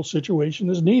tactical situation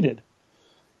as needed.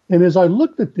 And as I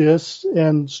looked at this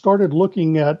and started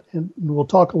looking at, and we'll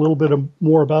talk a little bit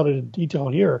more about it in detail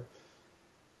here,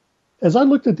 as I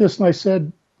looked at this and I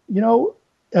said,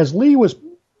 as Lee was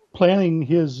planning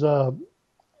his,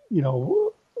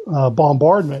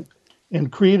 bombardment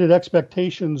and created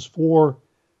expectations for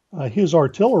his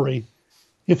artillery,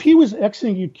 if he was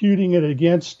executing it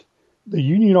against the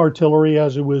Union artillery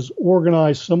as it was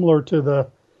organized similar to the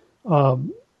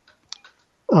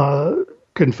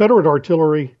Confederate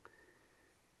artillery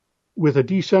with a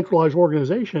decentralized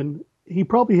organization, he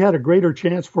probably had a greater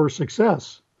chance for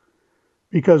success.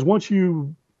 Because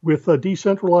with a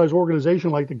decentralized organization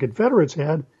like the Confederates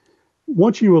had,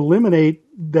 once you eliminate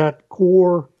that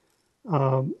core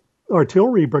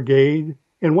artillery brigade,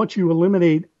 and once you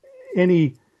eliminate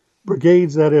any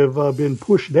brigades that have been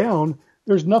pushed down,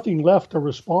 there's nothing left to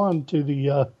respond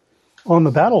to on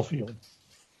the battlefield.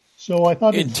 So I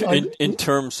thought in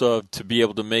terms of to be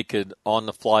able to make an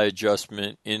on-the-fly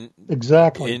adjustment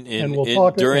exactly, and we'll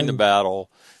talk during the battle,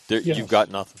 yes. You've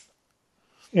got nothing.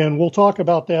 And we'll talk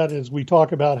about that as we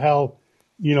talk about how,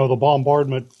 the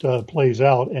bombardment plays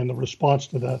out and the response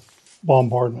to the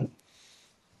bombardment.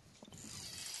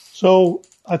 So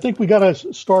I think we got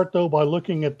to start, though, by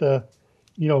looking at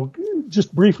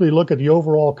just briefly look at the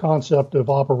overall concept of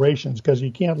operations, because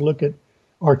you can't look at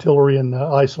artillery in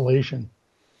isolation.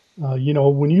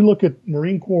 When you look at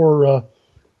Marine Corps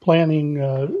planning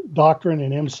doctrine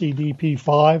and MCDP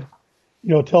 5,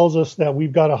 it tells us that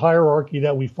we've got a hierarchy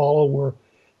that we follow where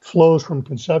flows from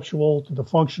conceptual to the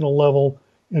functional level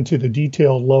and to the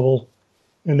detailed level,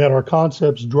 and that our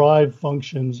concepts drive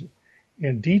functions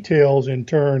and details in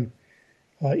turn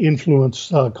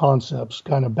influence concepts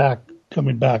coming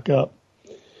back up.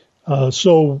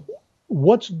 So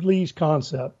what's Lee's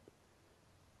concept?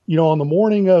 On the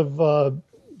morning of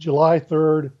July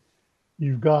 3rd,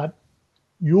 you've got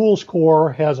Ewell's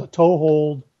Corps has a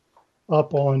toehold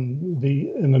up in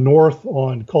the north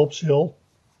on Culp's Hill.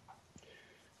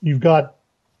 You've got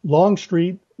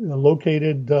Longstreet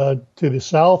located to the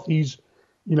south. He's,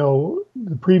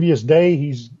 the previous day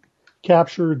he's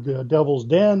captured Devil's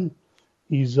Den.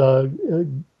 He's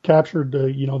captured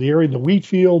the area of the wheat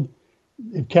field.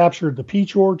 They've captured the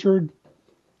peach orchard,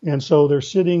 and so they're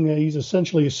he's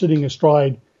essentially sitting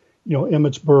astride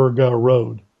Emmetsburg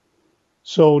Road.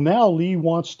 So now Lee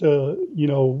wants to,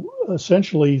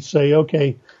 essentially say,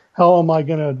 okay, how am I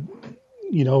going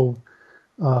to,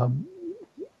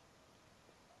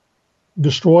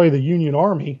 destroy the Union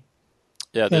Army?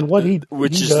 Yeah, And which he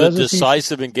is the does is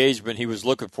decisive engagement he was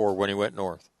looking for when he went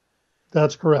north.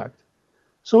 That's correct.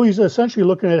 So he's essentially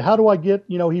looking at how do I get,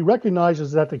 he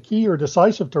recognizes that the key or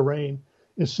decisive terrain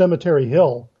is Cemetery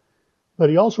Hill, but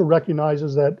he also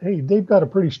recognizes that, hey, they've got a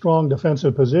pretty strong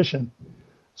defensive position.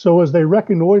 So as they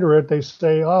reconnoiter it, they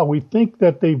say, we think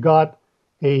that they've got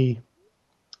a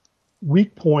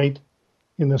weak point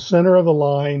in the center of the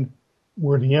line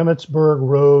where the Emmetsburg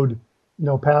Road,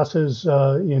 passes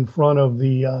in front of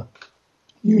the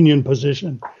Union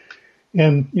position.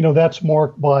 And, that's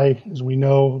marked by, as we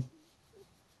know,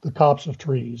 the copse of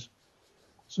trees.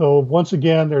 So once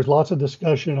again, there's lots of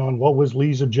discussion on what was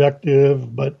Lee's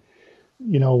objective, but,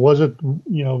 was it,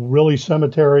 really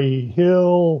Cemetery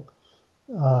Hill?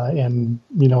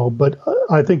 But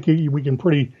I think we can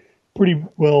pretty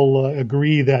well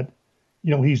agree that,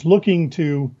 he's looking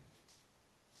to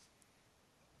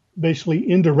basically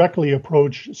indirectly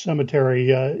approach Cemetery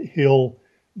Hill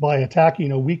by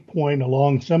attacking a weak point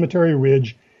along Cemetery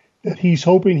Ridge that he's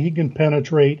hoping he can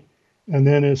penetrate and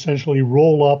then essentially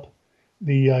roll up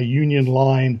the Union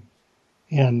line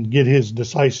and get his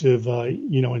decisive,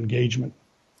 engagement.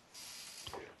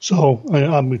 So,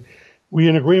 we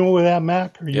in agreement with that,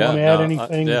 Mac? Or you want to add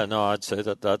anything? I'd say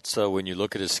that's when you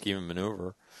look at his scheme and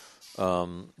maneuver,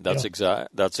 that's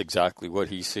exactly what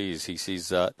he sees. He sees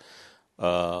that,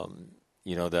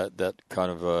 that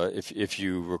kind of if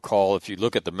you recall, if you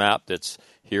look at the map that's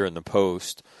here in the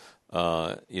post,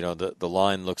 the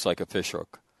line looks like a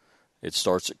fishhook. It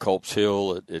starts at Culp's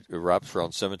Hill, it wraps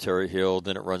around Cemetery Hill,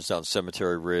 then it runs down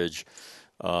Cemetery Ridge,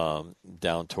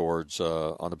 down towards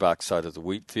on the backside of the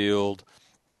wheat field,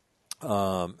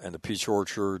 and the peach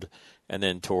orchard, and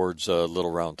then towards Little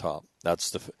Round Top.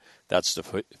 That's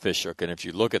the fishhook. And if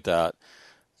you look at that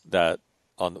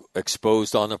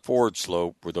exposed on the forward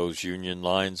slope were those Union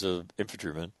lines of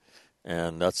infantrymen,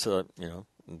 and that's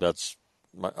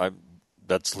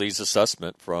Lee's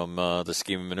assessment from the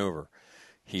scheme and maneuver.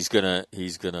 He's gonna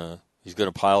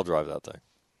pile drive that thing.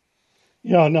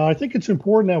 Yeah, no, I think it's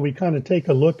important that we kind of take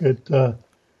a look at,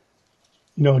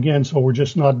 again, so we're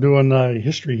just not doing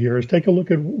history here, is take a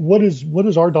look at what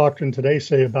does our doctrine today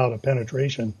say about a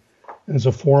penetration as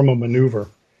a form of maneuver,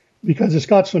 because it's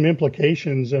got some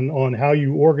implications on how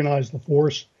you organize the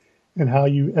force and how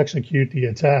you execute the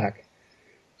attack.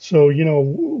 So,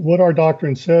 what our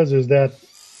doctrine says is that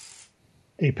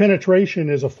a penetration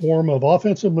is a form of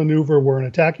offensive maneuver where an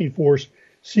attacking force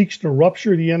seeks to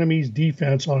rupture the enemy's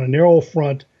defense on a narrow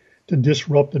front to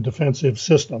disrupt the defensive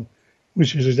system,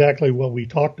 which is exactly what we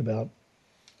talked about.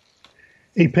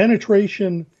 A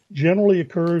penetration generally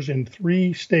occurs in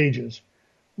 3 stages: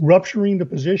 rupturing the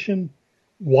position,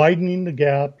 widening the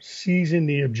gap, seizing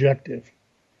the objective.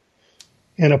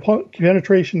 And a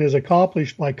penetration is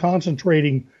accomplished by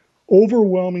concentrating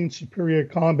overwhelming superior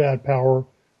combat power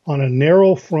on a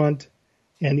narrow front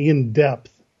and in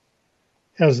depth.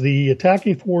 As the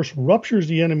attacking force ruptures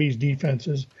the enemy's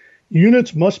defenses,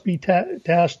 units must be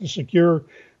tasked to secure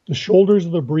the shoulders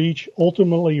of the breach,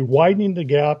 ultimately widening the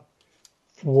gap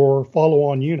for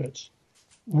follow-on units.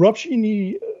 Rupturing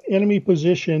the enemy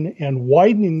position and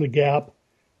widening the gap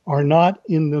are not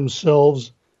in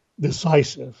themselves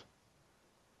decisive.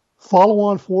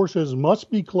 Follow-on forces must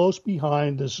be close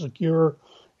behind to secure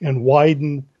and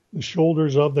widen the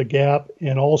shoulders of the gap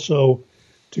and also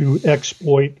to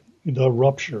exploit the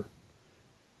rupture.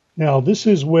 Now, this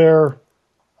is where,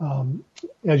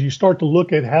 as you start to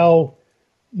look at how,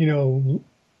 the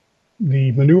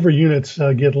maneuver units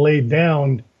get laid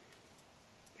down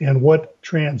and what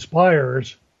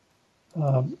transpires,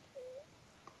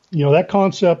 that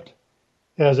concept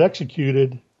as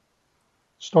executed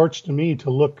starts to me to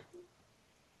look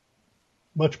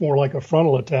much more like a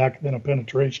frontal attack than a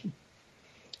penetration.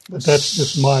 But that's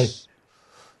just my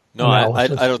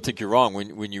analysis. I don't think you're wrong.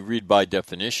 When you read by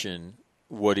definition,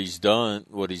 what he's doing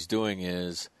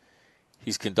is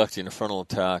he's conducting a frontal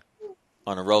attack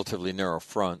on a relatively narrow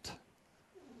front,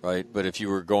 right? But if you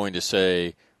were going to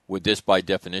say, would this by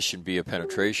definition be a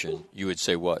penetration, you would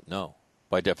say what? No.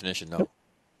 By definition, no.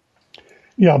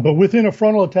 Yeah, but within a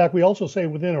frontal attack, we also say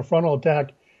within a frontal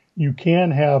attack, you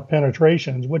can have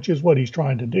penetrations, which is what he's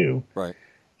trying to do. Right.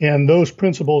 And those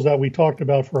principles that we talked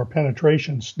about for a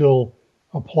penetration still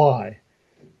apply.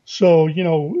 So,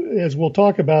 as we'll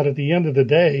talk about at the end of the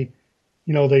day,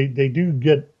 they do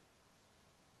get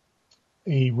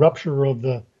a rupture of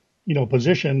the,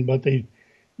 position, but they,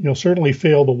 certainly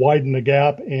fail to widen the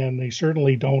gap, and they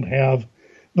certainly don't have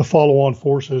the follow-on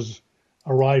forces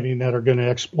arriving that are going to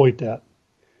exploit that.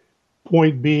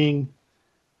 Point being,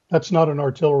 that's not an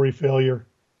artillery failure.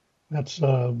 That's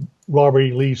Robert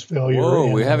E. Lee's failure.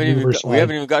 Whoa, we haven't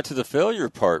even got to the failure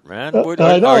part, man.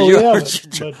 I know, aren't you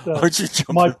jumping?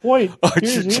 My point.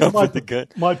 Here's the gun?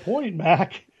 My point,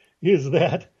 Mac, is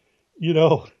that you've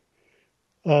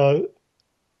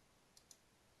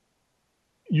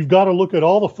got to look at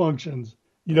all the functions.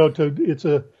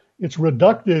 It's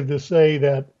reductive to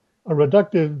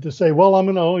say, well, I'm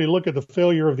going to only look at the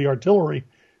failure of the artillery,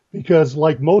 because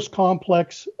like most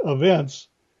complex events,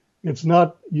 it's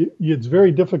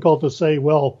very difficult to say,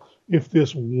 well, if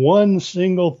this one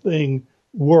single thing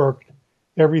worked,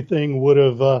 everything would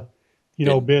have,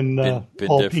 been all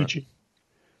different. peachy.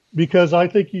 Because I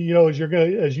think,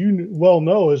 as you well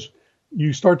know, as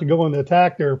you start to go into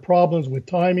attack, there are problems with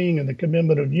timing and the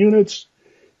commitment of units.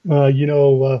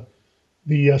 The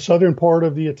southern part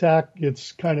of the attack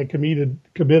gets kind of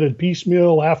committed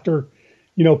piecemeal after,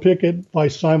 Pickett by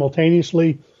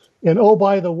simultaneously. And oh,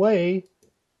 by the way,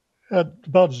 at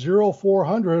about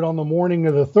 0400 on the morning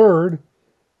of the 3rd,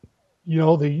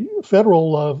 the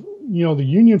federal, the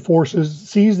Union forces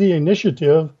seize the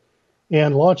initiative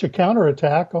and launch a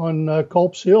counterattack on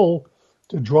Culp's Hill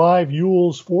to drive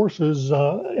Ewell's forces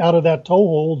out of that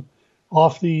toehold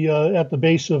off at the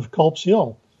base of Culp's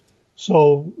Hill.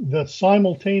 So the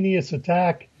simultaneous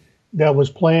attack that was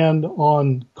planned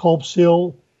on Culp's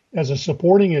Hill as a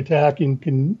supporting attack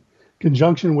in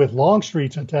conjunction with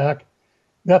Longstreet's attack,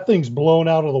 that thing's blown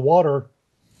out of the water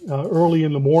early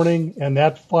in the morning, and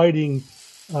that fighting,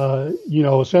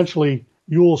 essentially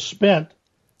Ewell's spent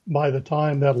by the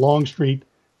time that Longstreet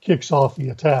kicks off the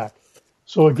attack.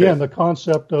 So again, the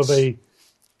concept of a,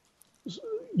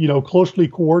 closely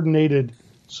coordinated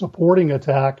supporting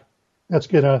attack that's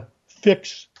going to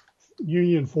fix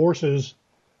Union forces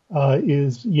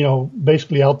is,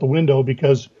 basically out the window,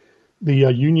 because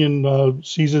the Union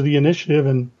seizes the initiative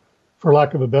and, for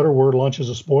lack of a better word, launches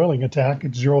a spoiling attack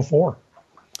at 04. All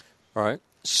right.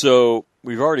 So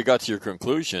we've already got to your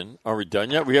conclusion. Are we done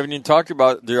yet? We haven't even talked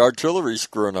about the artillery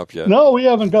screwing up yet. No, we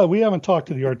haven't talked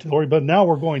to the artillery, but now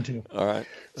we're going to. All right.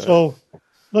 So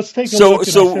let's take a look.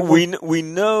 So we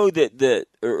know that,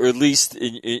 or at least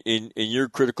in your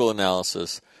critical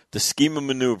analysis, the scheme of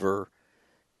maneuver,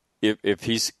 if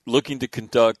he's looking to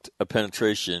conduct a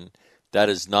penetration, that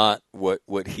is not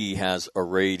what he has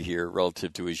arrayed here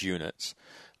relative to his units.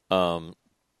 And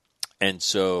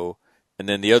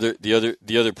then the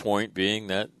other point being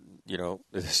that, the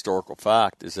historical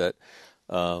fact is that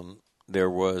there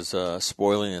was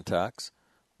spoiling attacks,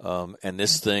 and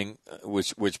this thing,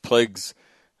 which plagues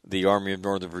the Army of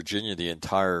Northern Virginia the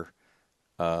entire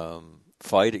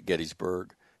fight at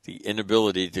Gettysburg, the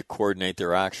inability to coordinate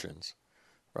their actions,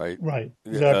 right? Right,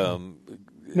 exactly.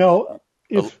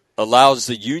 Allows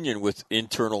the Union with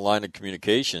internal line of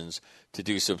communications to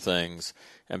do some things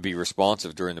and be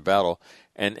responsive during the battle.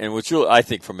 And what's really, I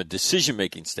think, from a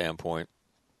decision-making standpoint,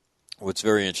 what's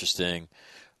very interesting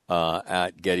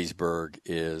at Gettysburg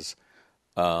is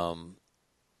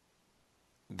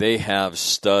they have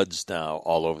studs now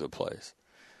all over the place.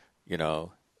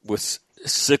 With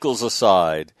Sickles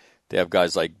aside, they have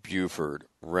guys like Buford,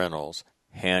 Reynolds,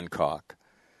 Hancock,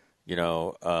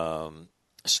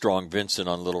 Strong Vincent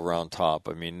on Little Round Top.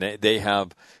 I mean, they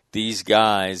have these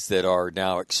guys that are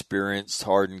now experienced,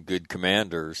 hardened, good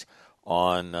commanders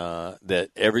on that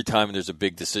every time there's a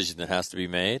big decision that has to be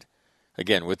made,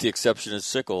 again, with the exception of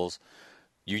Sickles,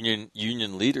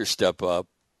 Union leaders step up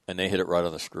and they hit it right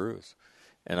on the screws.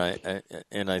 And I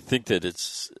think that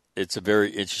it's a very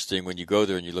interesting when you go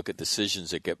there and you look at decisions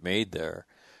that get made there.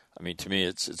 I mean, to me,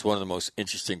 it's one of the most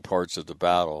interesting parts of the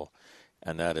battle.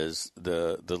 And that is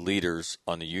the leaders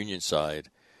on the Union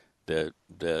side that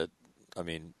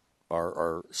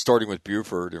are starting with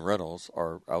Buford and Reynolds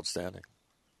are outstanding.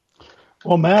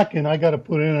 Well, Mac, and I got to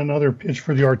put in another pitch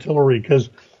for the artillery,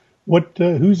 because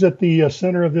who's at the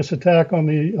center of this attack on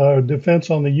the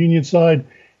defense on the Union side?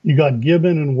 You got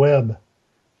Gibbon and Webb.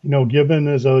 Gibbon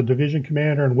is a division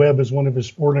commander and Webb is one of his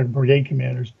subordinate brigade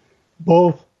commanders,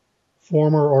 both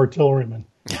former artillerymen.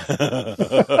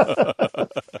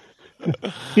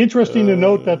 Interesting to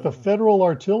note that the federal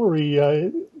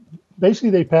artillery,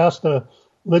 basically they passed a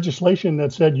legislation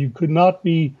that said you could not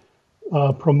be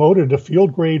promoted to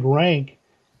field grade rank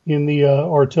in the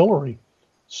artillery.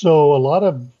 So a lot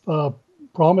of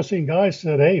promising guys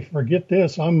said, "Hey, forget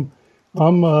this. I'm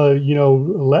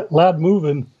lad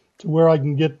moving to where I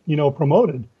can get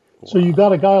promoted." Wow. So you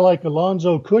got a guy like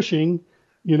Alonzo Cushing,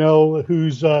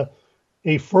 who's a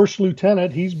first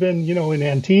lieutenant. He's been, in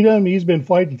Antietam. He's been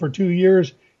fighting for 2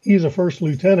 years. He's a first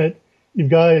lieutenant. you've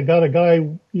got a guy,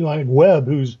 like Webb,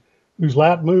 whose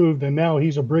lat moved, and now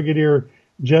he's a brigadier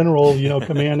general,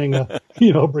 commanding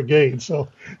a brigade. So,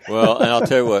 well, and I'll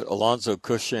tell you what, Alonzo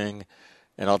Cushing,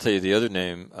 and I'll tell you the other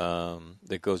name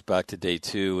that goes back to day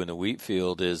 2 in the wheat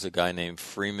field is a guy named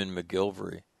Freeman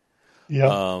McGilvery.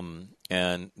 yeah,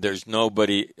 And there's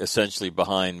nobody essentially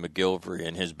behind McGilvery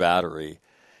and his battery,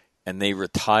 and they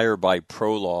retire by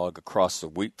prologue across the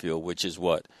wheat field, which is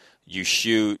what you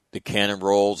shoot, the cannon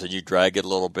rolls, and you drag it a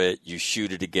little bit, you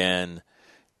shoot it again,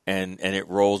 and it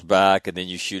rolls back, and then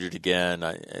you shoot it again.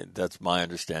 That's my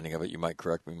understanding of it. You might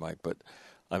correct me, Mike, but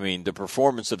I mean the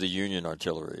performance of the Union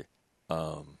artillery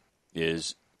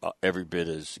is every bit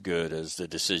as good as the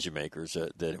decision makers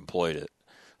that employed it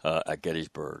at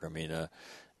Gettysburg. I mean,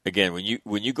 again, when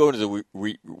you go into the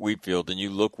wheat field and you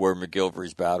look where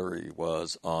McGilvery's battery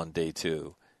was on day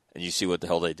 2, and you see what the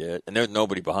hell they did, and there's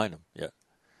nobody behind them yet.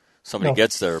 Somebody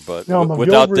gets there, but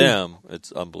without them,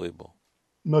 it's unbelievable.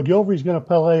 McGilvery's going to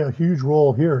play a huge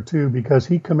role here too, because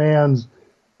he commands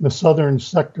the southern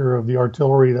sector of the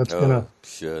artillery that's going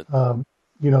to,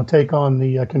 take on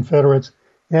the Confederates.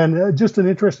 And just an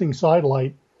interesting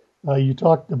sidelight, you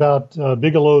talked about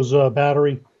Bigelow's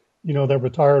battery, that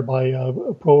retired by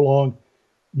prologue.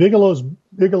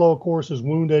 Bigelow, of course, is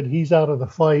wounded. He's out of the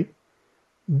fight.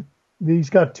 He's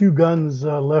got 2 guns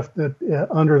left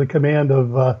under the command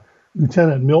of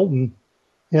Lieutenant Milton.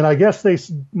 And I guess they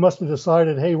must have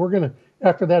decided, hey, we're going to,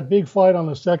 after that big fight on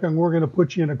the second, we're going to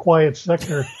put you in a quiet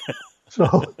sector.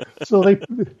 so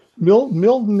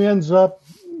Milton ends up,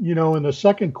 in the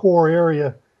Second Corps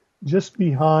area, just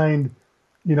behind,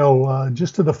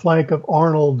 just to the flank of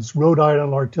Arnold's Rhode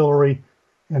Island artillery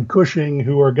and Cushing,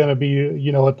 who are going to be,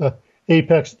 at the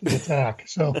apex of the attack.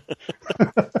 So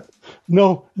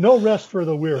no rest for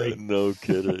the weary. No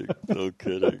kidding. No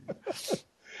kidding.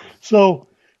 So,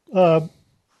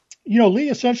 Lee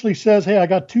essentially says, hey, I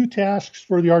got 2 tasks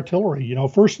for the artillery.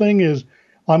 First thing is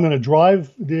I'm going to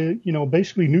drive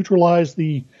basically neutralize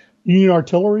the Union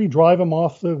artillery, drive them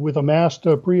off with a massed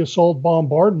pre-assault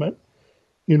bombardment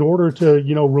in order to,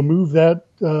 remove that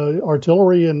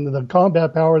artillery and the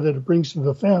combat power that it brings to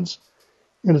the defense.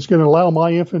 And it's going to allow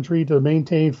my infantry to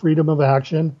maintain freedom of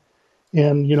action.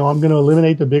 And, I'm going to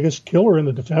eliminate the biggest killer in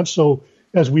the defense. So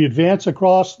as we advance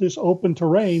across this open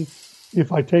terrain,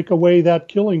 if I take away that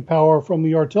killing power from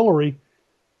the artillery,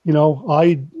 when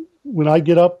I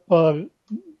get up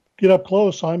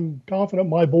close, I'm confident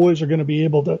my boys are going to be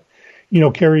able to,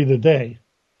 carry the day.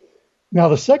 Now,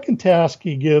 the second task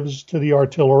he gives to the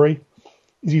artillery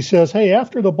is he says, hey,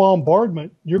 after the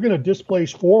bombardment, you're going to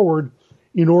displace forward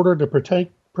in order to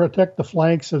protect the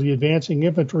flanks of the advancing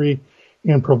infantry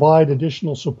and provide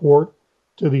additional support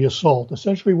to the assault.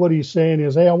 Essentially what he's saying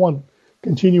is, hey, I want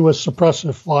continuous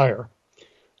suppressive fire.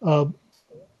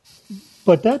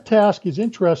 But that task is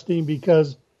interesting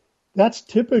because that's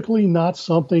typically not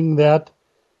something that,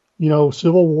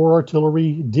 Civil War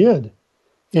artillery did.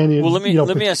 And let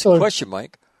me ask you a question,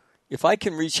 Mike. If I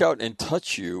can reach out and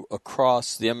touch you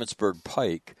across the Emmitsburg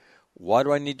Pike, why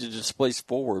do I need to displace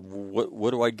forward?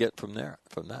 What do I get from that?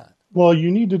 Well,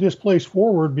 you need to displace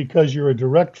forward because you're a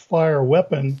direct fire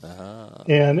weapon.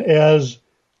 And as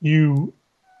you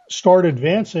start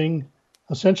advancing,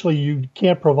 essentially you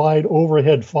can't provide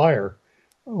overhead fire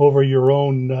over your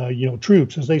own,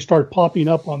 troops. As they start popping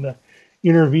up on the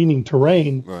intervening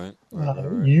terrain, right.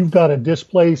 You've got to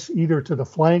displace either to the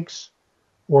flanks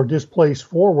or displace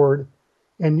forward.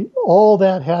 And all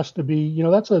that has to be,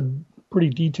 that's a pretty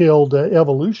detailed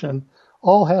evolution.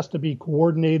 All has to be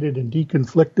coordinated and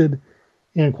deconflicted.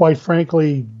 And quite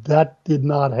frankly, that did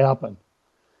not happen.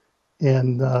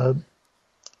 And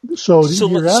so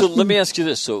let me ask you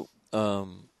this. So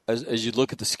as you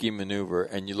look at the ski maneuver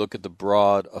and you look at the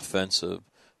broad offensive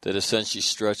that essentially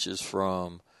stretches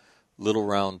from Little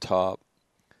Round Top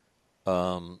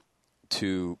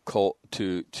to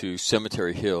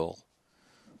Cemetery Hill,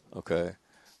 okay.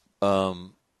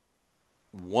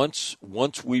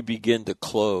 Once we begin to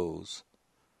close,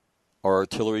 our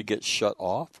artillery gets shut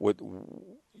off. What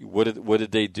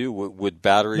did they do? Would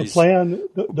batteries?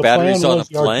 The batteries plan on was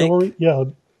a flank?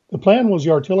 The plan was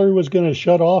the artillery was going to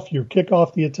shut off. You kick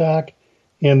off the attack,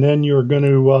 and then you're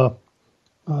going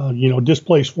to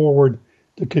displace forward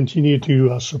to continue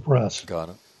to suppress. Got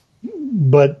it.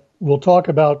 But we'll talk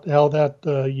about how that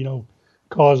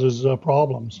causes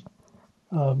problems.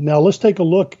 Now let's take a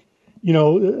look.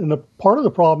 And the part of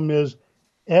the problem is,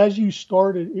 if you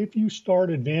start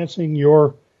advancing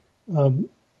your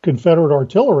Confederate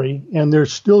artillery, and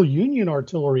there's still Union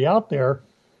artillery out there,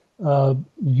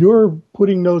 you're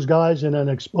putting those guys in an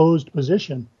exposed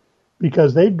position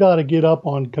because they've got to get up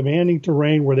on commanding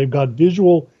terrain where they've got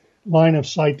visual line of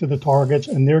sight to the targets,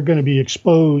 and they're going to be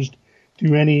exposed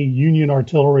to any Union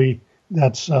artillery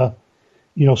that's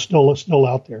still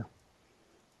out there.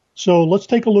 So let's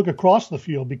take a look across the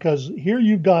field, because here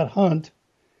you've got Hunt.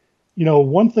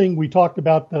 One thing we talked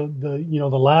about the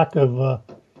lack of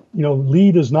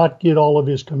Lee does not get all of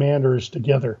his commanders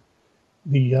together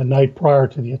the night prior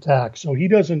to the attack, so he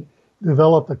doesn't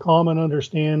develop the common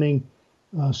understanding,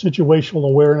 situational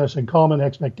awareness, and common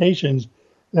expectations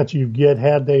that you get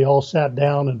had they all sat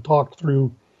down and talked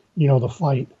through, the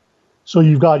fight. So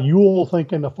you've got Ewell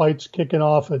thinking the fight's kicking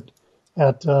off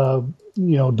at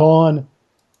dawn.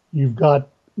 You've got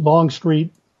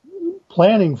Longstreet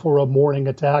planning for a morning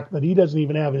attack, but he doesn't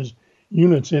even have his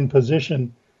units in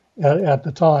position at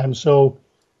the time. So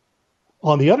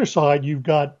on the other side, you've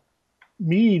got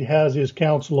Meade has his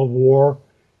council of war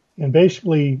and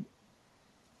basically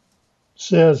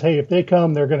says, hey, if they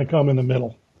come, they're going to come in the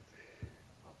middle.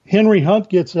 Henry Hunt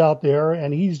gets out there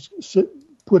and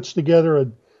puts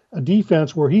together a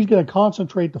defense where he's going to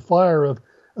concentrate the fire of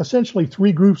essentially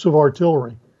three groups of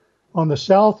artillery. On the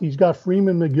south, he's got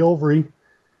Freeman McGilvery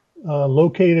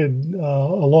located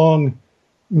along,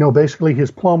 basically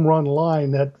his Plum Run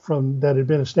line that had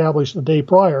been established the day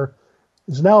prior,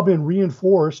 has now been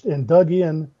reinforced and dug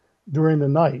in during the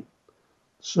night.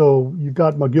 So you've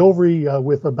got McGilvery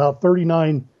with about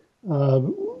 39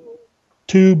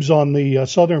 tubes on the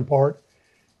southern part.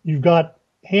 You've got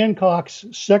Hancock's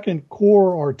 2nd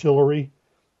Corps artillery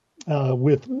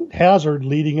with Hazard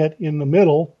leading it in the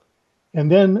middle. And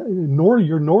then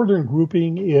your northern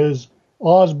grouping is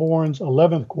Osborne's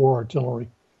 11th Corps artillery.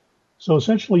 So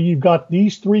essentially you've got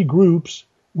these three groups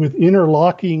with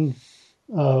interlocking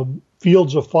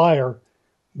fields of fire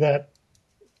that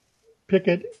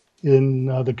Pickett and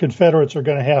the Confederates are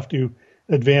going to have to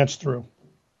advance through.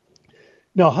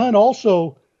 Now, Hunt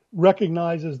also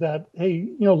recognizes that, hey,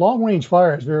 long-range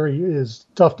fire is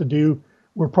tough to do.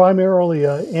 We're primarily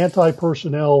an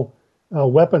anti-personnel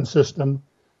weapon system.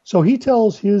 So he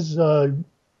tells his,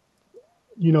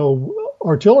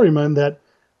 artillerymen that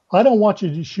I don't want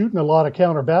you shooting a lot of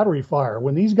counter battery fire.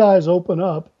 When these guys open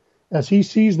up, as he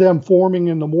sees them forming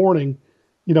in the morning,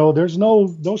 there's no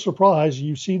surprise.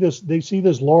 They see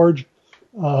this large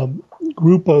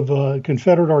group of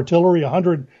Confederate artillery,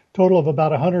 total of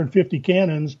about 150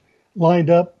 cannons lined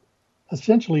up,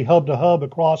 essentially hub to hub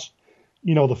across,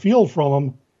 the field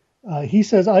from them. He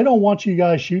says, I don't want you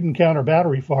guys shooting counter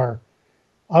battery fire.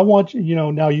 I want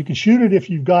you, now you can shoot it if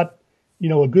you've got,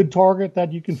 a good target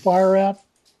that you can fire at.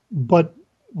 But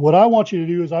what I want you to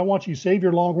do is I want you to save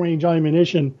your long range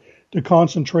ammunition to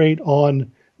concentrate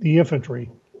on the infantry.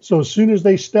 So as soon as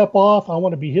they step off, I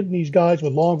want to be hitting these guys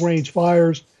with long range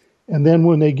fires. And then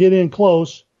when they get in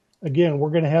close, again, we're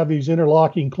going to have these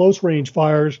interlocking close range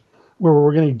fires where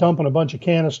we're going to be dumping a bunch of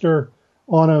canister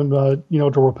on them,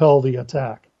 to repel the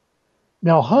attack.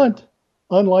 Now, Hunt,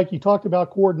 unlike you talked about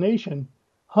coordination,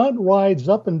 Hunt rides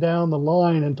up and down the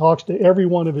line and talks to every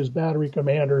one of his battery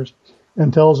commanders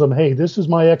and tells them, hey, this is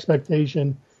my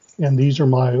expectation and these are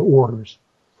my orders.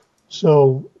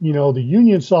 So, the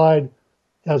Union side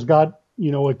has got,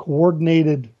 a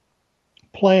coordinated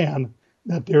plan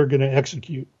that they're going to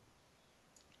execute.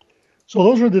 So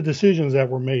those are the decisions that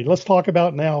were made. Let's talk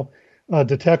about now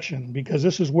detection, because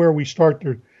this is where we start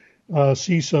to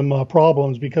see some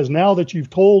problems, because now that you've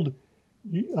told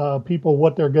people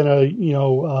what they're going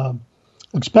to,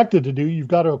 expected to do, you've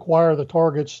got to acquire the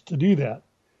targets to do that.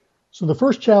 So the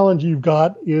first challenge you've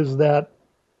got is that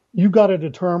you've got to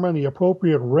determine the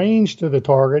appropriate range to the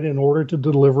target in order to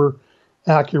deliver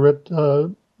accurate,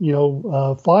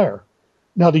 fire.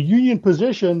 Now, the Union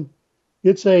position,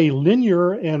 it's a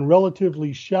linear and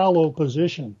relatively shallow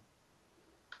position.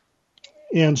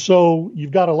 And so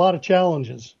you've got a lot of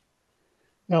challenges.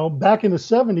 Now, back in the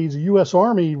 70s, the U.S.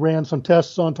 Army ran some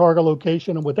tests on target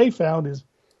location, and what they found is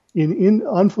in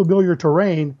unfamiliar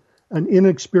terrain, an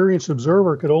inexperienced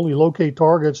observer could only locate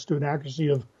targets to an accuracy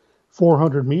of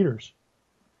 400 meters.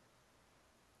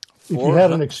 If you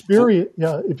had an experience,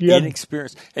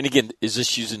 inexperienced. And again, is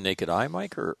this using naked eye,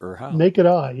 Mike, or how? Naked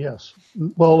eye, yes.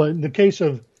 Well, in the case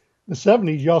of the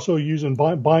 70s, you also using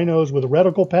binos with a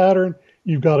reticle pattern.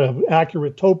 You've got an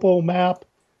accurate topo map.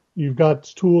 You've got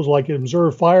tools like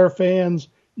observe fire fans.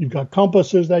 You've got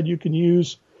compasses that you can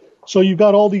use. So you've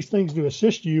got all these things to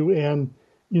assist you. And,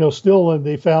 still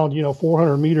they found,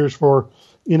 400 meters for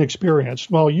inexperienced.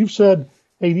 Well, you've said,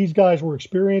 hey, these guys were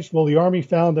experienced. Well, the Army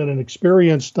found that an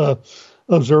experienced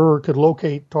observer could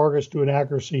locate targets to an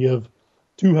accuracy of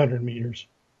 200 meters.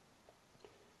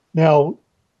 Now,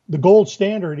 the gold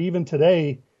standard, even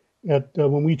today, at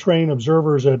when we train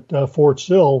observers at Fort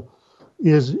Sill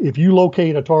is if you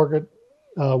locate a target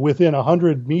within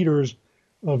 100 meters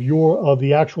of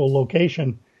the actual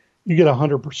location, you get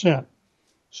 100%.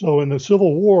 So in the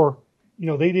Civil War,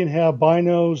 they didn't have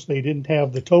binos, they didn't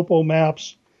have the topo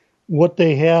maps. What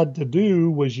they had to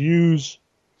do was use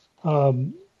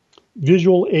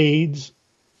visual aids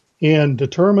and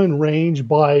determine range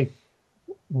by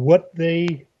what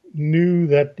they knew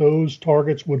that those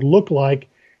targets would look like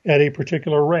at a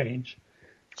particular range.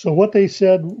 So what they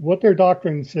said, what their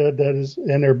doctrine said, that is,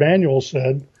 and their manual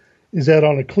said, is that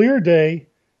on a clear day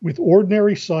with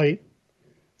ordinary sight,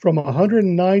 from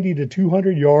 190 to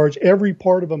 200 yards, every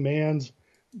part of a man's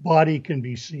body can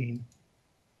be seen.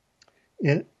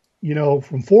 And,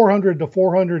 from 400 to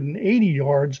 480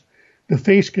 yards, the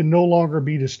face can no longer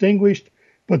be distinguished,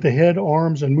 but the head,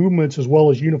 arms, and movements, as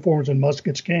well as uniforms and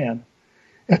muskets, can.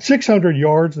 At 600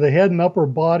 yards, the head and upper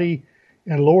body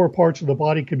and lower parts of the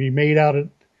body can be made out,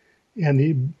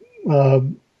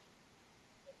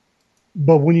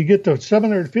 but when you get to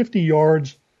 750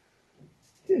 yards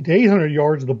to 800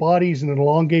 yards, the body's in an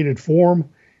elongated form.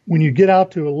 When you get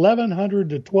out to 1100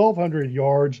 to 1200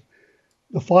 yards,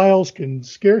 the files can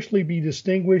scarcely be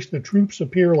distinguished. The troops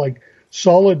appear like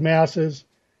solid masses,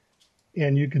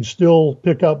 and you can still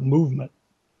pick up movement.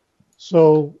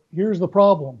 So here's the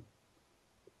problem.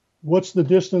 What's the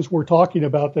distance we're talking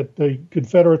about that the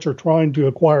Confederates are trying to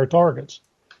acquire targets?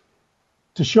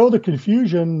 To show the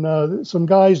confusion, some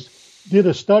guys did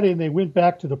a study, and they went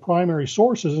back to the primary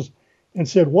sources and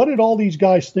said, what did all these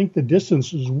guys think the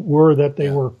distances were that they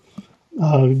were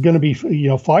going to be,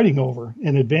 fighting over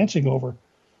and advancing over?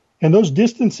 And those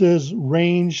distances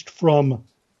ranged from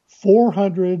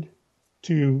 400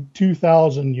 to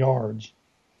 2,000 yards.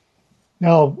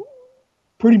 Now,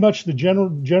 pretty much the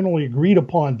generally agreed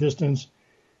upon distance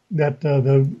that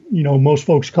most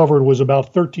folks covered was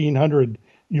about 1,300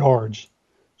 yards.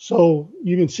 So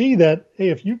you can see that, hey,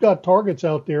 if you've got targets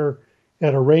out there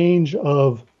at a range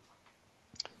of,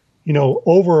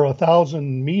 over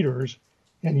 1,000 meters,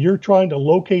 and you're trying to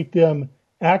locate them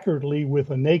accurately with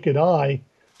a naked eye,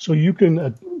 so you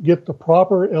can get the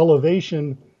proper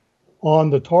elevation on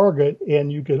the target,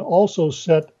 and you can also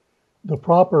set the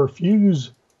proper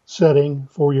fuse setting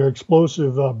for your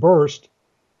explosive burst,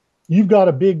 you've got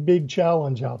a big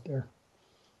challenge out there.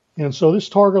 And so this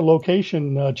target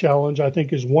location challenge, I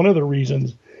think, is one of the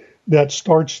reasons that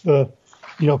starts the,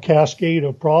 cascade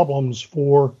of problems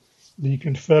for the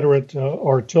Confederate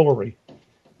artillery.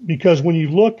 Because when you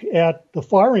look at the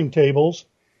firing tables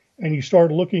and you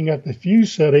start looking at the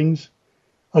fuse settings,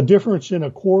 a difference in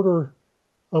a quarter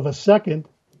of a second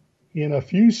in a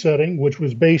fuse setting, which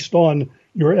was based on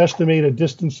your estimated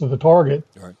distance to the target,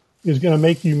 right, is going to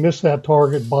make you miss that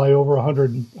target by over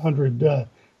 100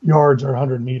 yards or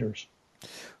 100 meters.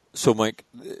 So, Mike,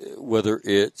 whether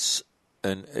it's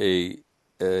a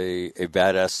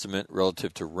bad estimate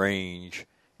relative to range,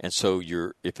 and so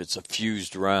if it's a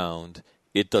fused round,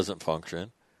 it doesn't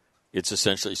function. It's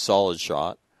essentially solid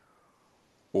shot,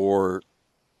 or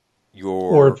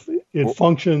it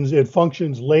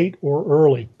functions late or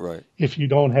early. Right. If you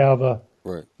don't have a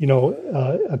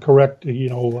correct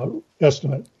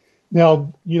estimate.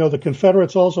 Now, the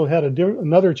Confederates also had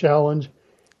another challenge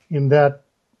in that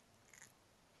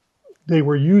they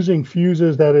were using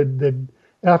fuses that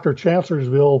after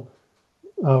Chancellorsville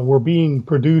were being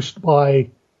produced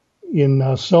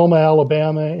in Selma,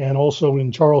 Alabama, and also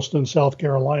in Charleston, South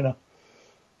Carolina.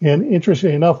 And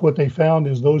interestingly enough, what they found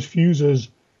is those fuses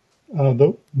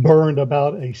burned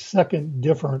about a second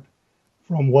different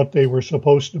from what they were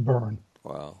supposed to burn.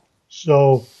 Wow.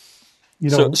 So,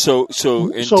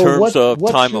 So in terms of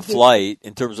time of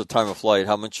flight,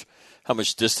 how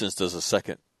much distance does a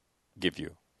second give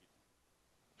you?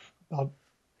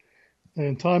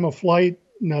 In time of flight,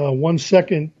 1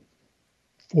 second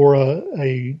for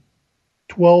a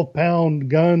 12-pound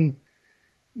gun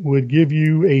would give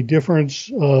you a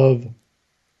difference of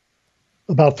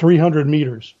about 300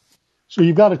 meters. So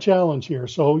you've got a challenge here.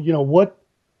 So,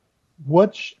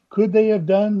 what could they have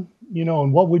done?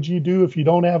 And what would you do if you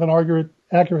don't have an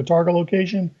accurate target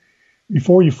location?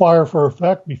 Before you fire for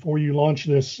effect, before you launch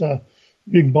this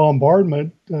big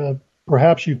bombardment,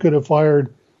 perhaps you could have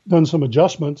done some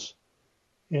adjustments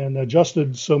and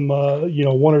adjusted some,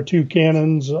 1 or 2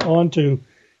 cannons onto,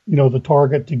 the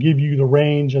target to give you the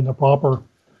range and the proper,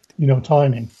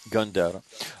 timing. Gun data.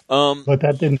 But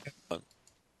that didn't happen.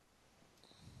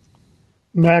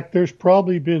 Mac, there's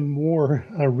probably been more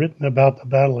written about the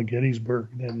Battle of Gettysburg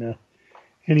than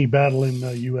any battle in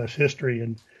U.S. history.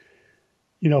 And,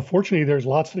 fortunately, there's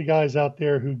lots of guys out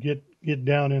there who get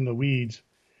down in the weeds.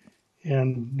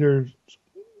 And there's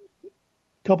a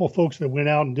couple folks that went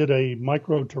out and did a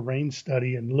micro-terrain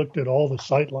study and looked at all the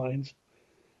sight lines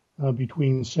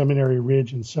between Seminary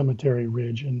Ridge and Cemetery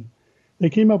Ridge. And they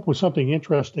came up with something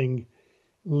interesting.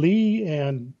 Lee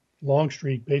and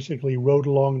Longstreet basically rode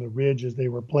along the ridge as they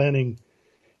were planning,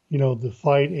 the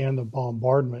fight and the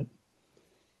bombardment.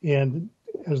 And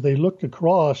as they looked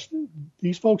across,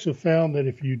 these folks have found that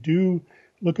if you do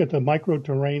look at the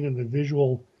microterrain and the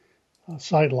visual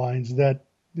sight lines, that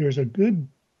there's a good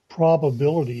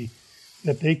probability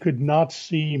that they could not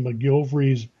see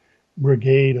McGilvery's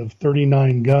brigade of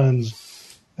 39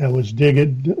 guns that was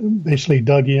basically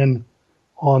dug in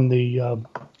on the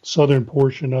southern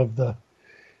portion of the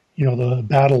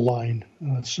battle line.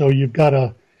 So you've got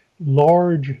a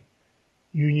large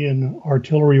Union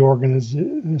artillery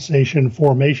organization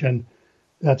formation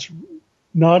that's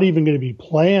not even going to be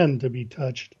planned to be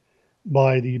touched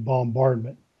by the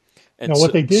bombardment. And now, so,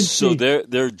 what they did so see,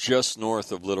 they're just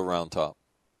north of Little Round Top.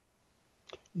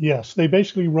 Yes, they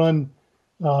basically run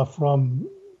from,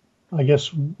 I guess,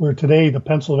 where today the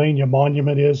Pennsylvania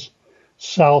Monument is,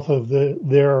 south of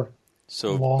their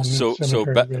long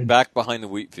cemetery ridge. Back behind the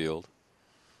wheat field.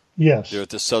 Yes. They're at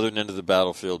the southern end of the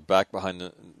battlefield, back behind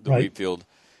the Right. wheat field,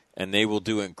 and they will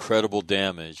do incredible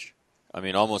damage. I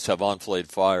mean, almost have enfilade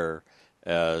fire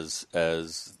as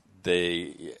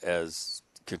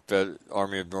Confederate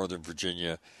Army of Northern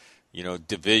Virginia,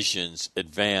 divisions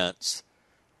advance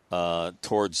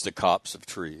towards the copse of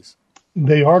trees.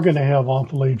 They are going to have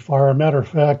enfilade fire. As a matter of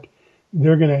fact,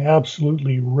 they're going to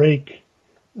absolutely rake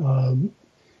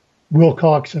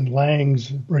Wilcox and Lang's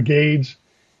brigades,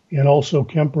 and also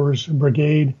Kemper's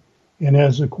brigade. And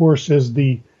as the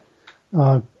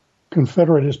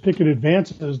Confederate, as Pickett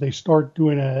advances, they start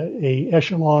doing a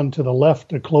echelon to the left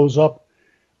to close up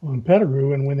on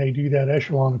Pettigrew. And when they do that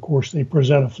echelon, of course, they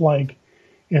present a flank,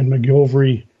 and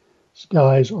McGilvery's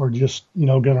guys are just,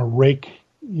 going to rake,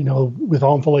 with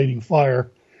enfilading fire,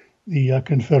 the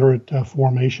Confederate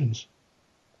formations.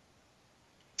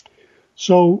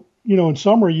 So, in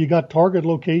summary, you got target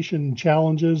location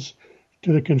challenges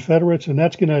to the Confederates, and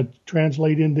that's going to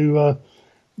translate into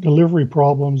delivery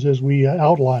problems as we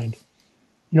outlined.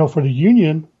 For the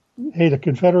Union, hey, the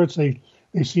Confederates, they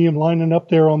see them lining up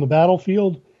there on the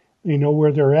battlefield. They know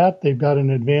where they're at. They've got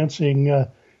an advancing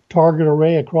target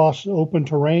array across open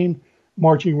terrain,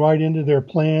 marching right into their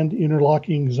planned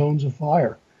interlocking zones of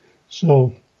fire.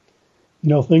 So,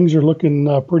 things are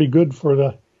looking pretty good for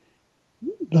the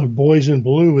boys in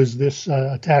blue as this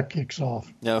attack kicks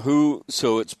off. Now,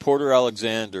 so it's Porter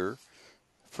Alexander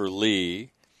for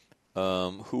Lee.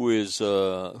 Who is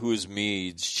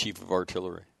Meade's chief of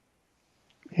artillery?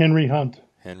 Henry Hunt.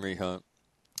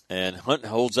 And Hunt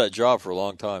holds that job for a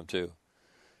long time too.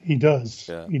 He does.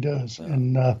 Yeah. He does. Yeah.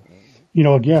 And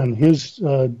again, his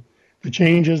the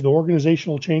changes, the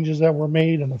organizational changes that were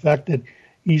made, and the fact that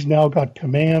he's now got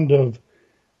command of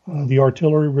the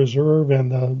artillery reserve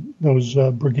and those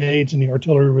brigades in the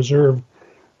artillery reserve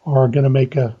are going to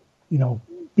make a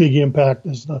big impact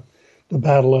as the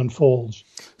battle unfolds.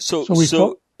 Go ahead.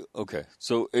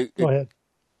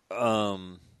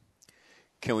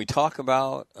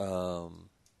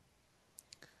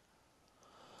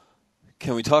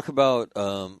 Can we talk about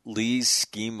Lee's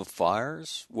scheme of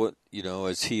fires? What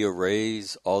as he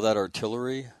arrays all that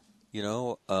artillery,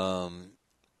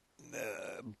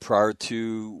 prior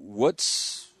to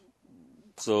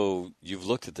so you've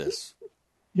looked at this.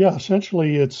 Yeah,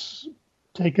 essentially it's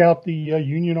take out the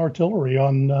Union artillery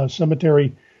on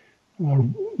Cemetery,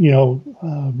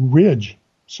 Ridge.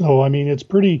 So, I mean, it's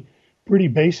pretty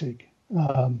basic.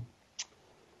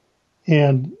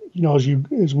 And,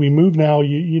 as we move now,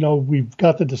 we've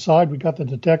got to decide, we've got to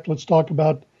detect. Let's talk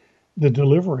about the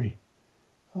delivery.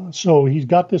 So he's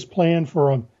got this plan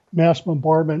for a mass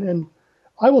bombardment. And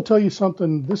I will tell you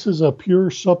something, this is a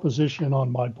pure supposition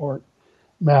on my part,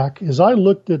 Mac. As I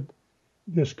looked at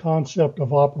this concept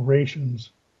of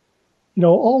operations,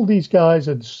 all these guys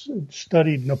had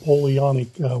studied Napoleonic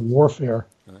warfare.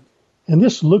 Right. And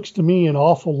this looks to me an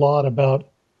awful lot about,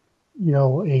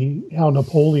 how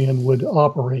Napoleon would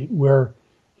operate, where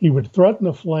he would threaten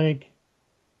a flank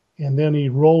and then he'd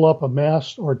roll up a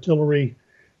massed artillery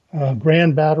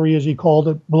grand battery, as he called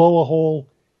it, blow a hole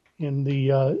in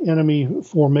the enemy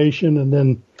formation and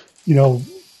then,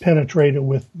 penetrate it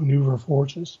with maneuver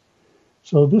forces.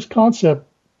 So this concept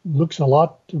looks a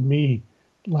lot to me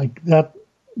like that,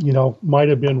 might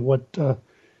have been what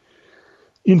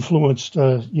influenced,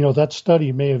 that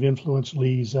study may have influenced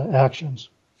Lee's actions.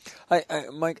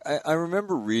 Mike, I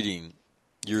remember reading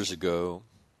years ago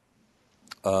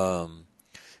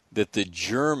that the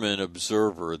German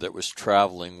observer that was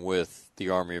traveling with the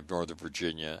Army of Northern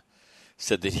Virginia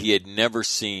said that he had never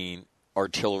seen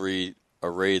artillery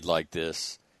arrayed like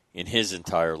this in his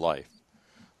entire life.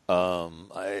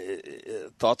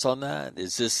 Thoughts on that?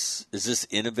 Is this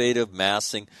innovative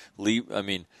massing? I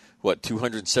mean, what,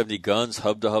 270 guns,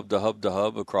 hub to hub to hub to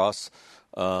hub across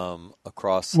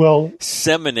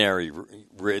Seminary,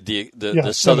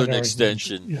 the southern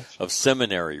extension of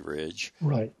Seminary Ridge.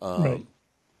 Right, right.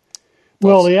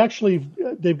 Well,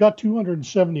 they've got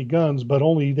 270 guns, but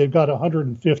they've got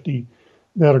 150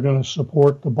 that are going to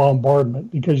support the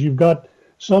bombardment, because you've got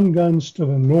some guns to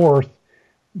the north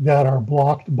that are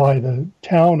blocked by the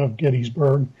town of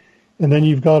Gettysburg, and then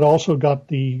you've also got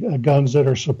the guns that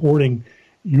are supporting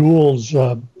Ewell's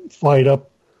fight up,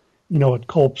 at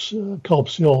Culp's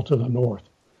Hill to the north.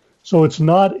 So it's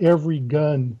not every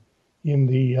gun in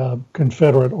the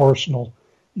Confederate arsenal.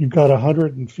 You've got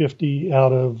 150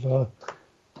 out of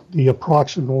the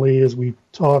approximately, as we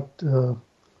talked,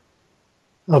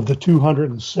 of the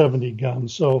 270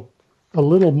 guns. So a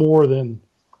little more than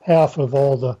half of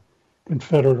all the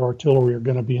Confederate artillery are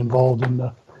going to be involved in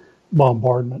the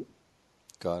bombardment.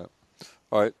 Got it.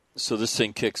 All right. So this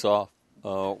thing kicks off.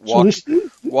 Walk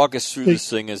us through this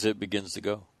thing as it begins to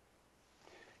go.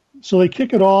 So they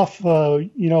kick it off.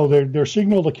 Their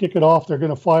signal to kick it off. They're going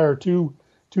to fire two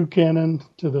cannon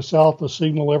to the south to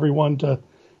signal everyone to,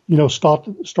 start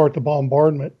the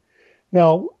bombardment.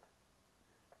 Now,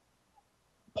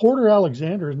 Porter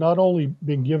Alexander has not only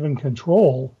been given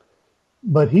control,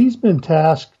 but he's been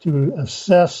tasked to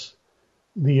assess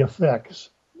the effects.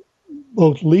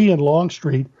 Both Lee and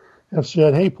Longstreet have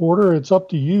said, hey, Porter, it's up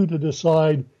to you to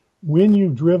decide when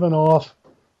you've driven off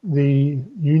the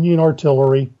Union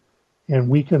artillery and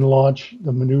we can launch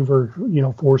the maneuver,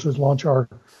 forces launch our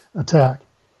attack.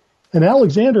 And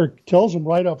Alexander tells them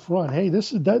right up front, hey,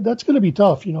 that's going to be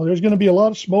tough. There's going to be a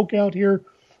lot of smoke out here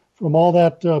from all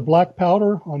that black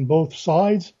powder on both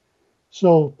sides.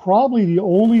 So probably the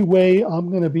only way I'm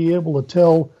going to be able to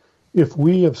tell if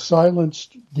we have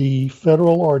silenced the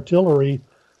Federal artillery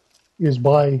is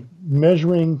by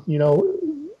measuring,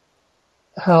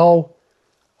 how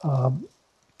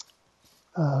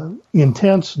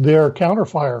intense their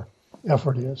counterfire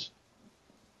effort is.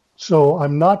 So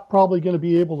I'm not probably going to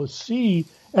be able to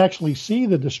actually see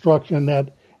the destruction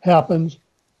that happens,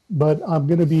 but I'm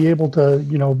going to be able to,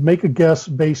 make a guess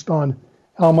based on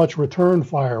how much return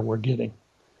fire we're getting.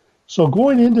 So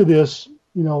going into this,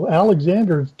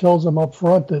 Alexander tells them up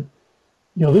front that,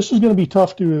 this is going to be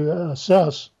tough to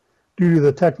assess due to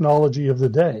the technology of the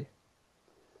day.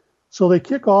 So they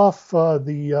kick off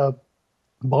the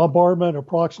bombardment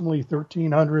approximately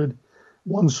 1300.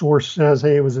 One source says,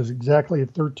 hey, it was exactly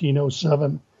at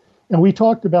 1307. And we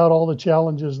talked about all the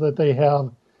challenges that they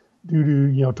have due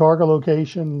to, target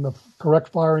location, the correct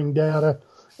firing data,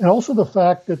 and also the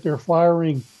fact that they're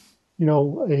firing,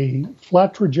 a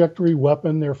flat trajectory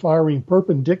weapon. They're firing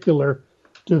perpendicular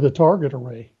to the target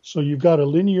array. So you've got a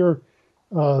linear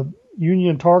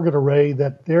Union target array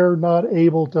that they're not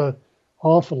able to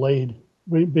enfilading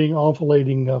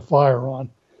fire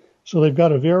on. So they've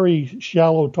got a very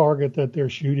shallow target that they're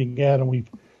shooting at, and we've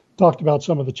talked about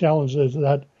some of the challenges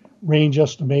that range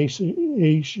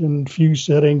estimation, fuse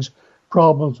settings,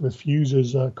 problems with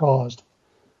fuses caused.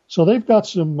 So they've got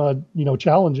some,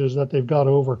 challenges that they've got to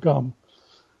overcome.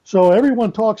 So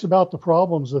everyone talks about the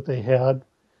problems that they had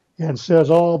and says,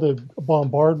 the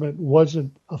bombardment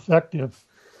wasn't effective.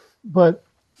 But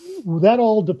that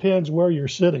all depends where you're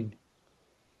sitting.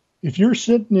 If you're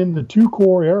sitting in the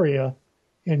two-corps area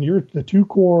and you're the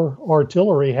two-corps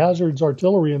artillery, Hazard's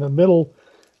artillery in the middle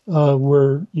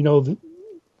where,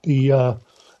 the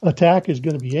attack is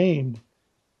going to be aimed,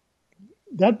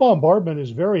 that bombardment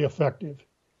is very effective.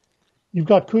 You've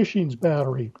got Cushing's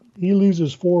battery. He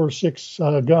loses 4 or 6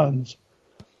 guns.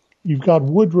 You've got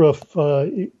Woodruff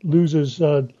loses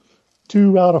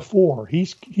 2 out of 4.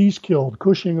 He's killed.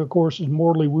 Cushing, of course, is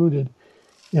mortally wounded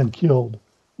and killed.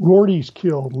 Rorty's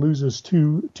killed, loses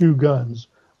 2 guns.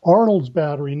 Arnold's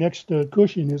battery next to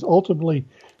Cushing is ultimately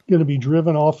going to be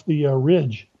driven off the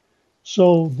ridge.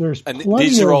 So there's and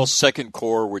these are all Second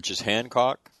Corps, which is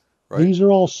Hancock, right? These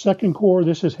are all Second Corps.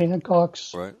 This is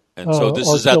Hancock's. Right. And so this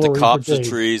is at the copse of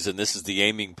trees, and this is the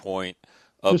aiming point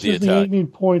of the attack. This is the aiming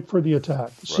point for the attack.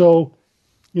 Right. So,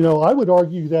 I would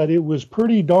argue that it was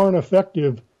pretty darn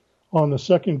effective on the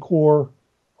Second Corps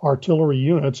artillery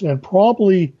units and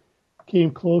probably came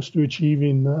close to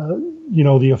achieving,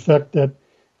 the effect that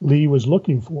Lee was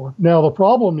looking for. Now, the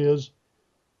problem is,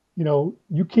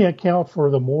 you can't count for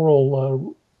the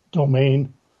moral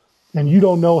domain, and you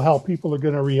don't know how people are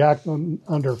going to react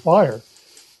under fire.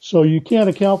 So you can't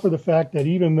account for the fact that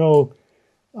even though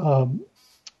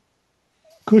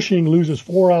Cushing loses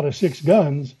 4 out of 6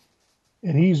 guns,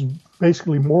 and he's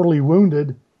basically mortally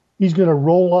wounded, he's going to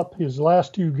roll up his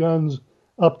last 2 guns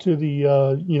up to the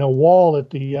wall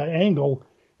at the angle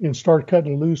and start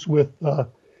cutting loose with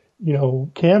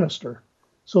canister.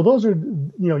 So those are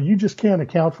you just can't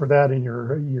account for that in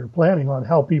your planning on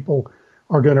how people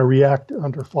are going to react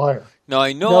under fire. Now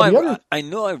I know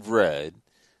I've read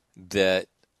that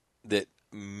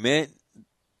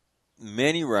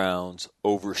many rounds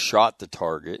overshot the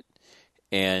target,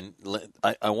 and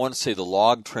I want to say the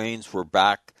log trains were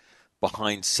back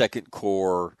behind Second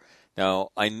Corps. Now,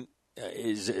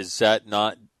 is that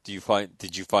not? Did you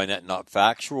find that not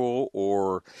factual,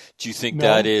 or do you think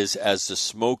that is, as the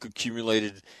smoke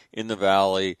accumulated in the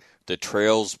valley, the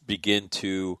trails begin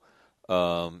to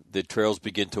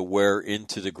wear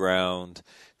into the ground,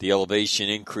 the elevation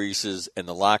increases, and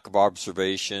the lack of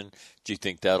observation? Do you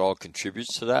think that all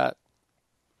contributes to that?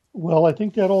 Well, I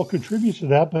think that all contributes to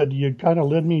that, but you kind of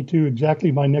led me to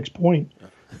exactly my next point,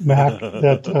 Mac,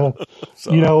 that,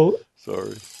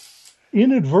 Sorry.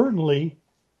 Inadvertently,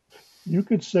 you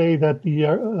could say that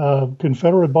the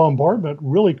Confederate bombardment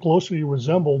really closely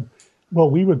resembled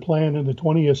what we would plan in the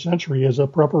 20th century as a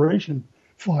preparation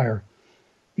fire.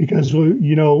 Because,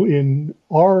 in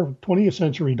our 20th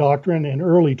century doctrine and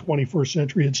early 21st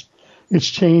century, it's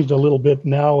changed a little bit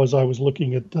now as I was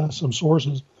looking at some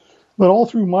sources. But all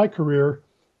through my career,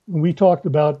 when we talked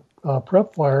about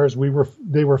prep fires,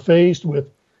 they were phased with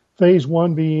phase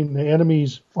 1 being the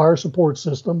enemy's fire support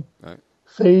system, right.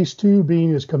 Phase 2 being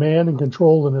his command and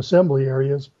control and assembly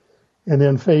areas, and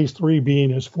then phase 3 being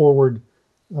his forward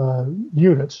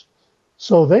units.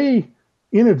 So they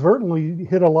inadvertently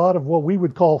hit a lot of what we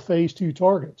would call phase 2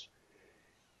 targets.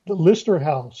 The Lister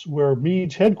House, where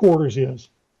Meade's headquarters is,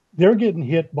 they're getting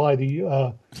hit by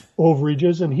the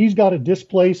overages, and he's got to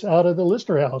displace out of the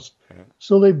Lister House. Okay.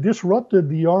 So they've disrupted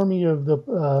the Army of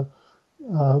the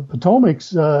Potomac's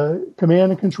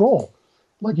command and control.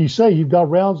 Like you say, you've got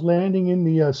rounds landing in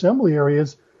the assembly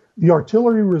areas. The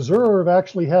artillery reserve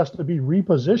actually has to be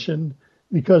repositioned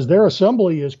because their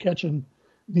assembly is catching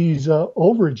these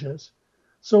overages.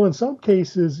 So in some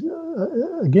cases,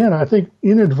 again, I think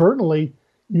inadvertently,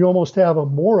 you almost have a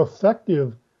more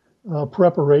effective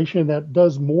preparation that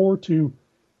does more to,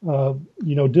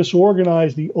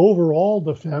 disorganize the overall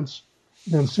defense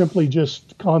than simply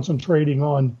just concentrating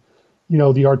on,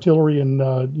 the artillery and,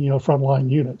 frontline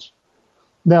units.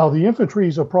 Now, the infantry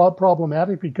is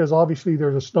problematic because obviously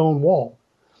there's a stone wall.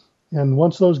 And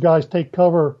once those guys take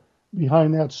cover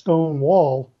behind that stone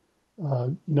wall,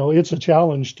 it's a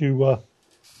challenge to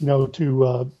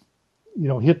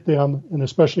hit them. And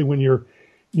especially when you're,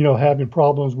 having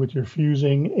problems with your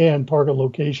fusing and target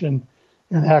location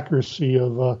and accuracy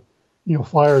of,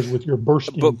 fires with your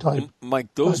bursting type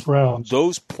rounds.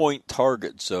 Those point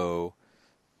targets, though,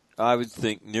 I would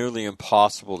think nearly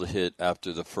impossible to hit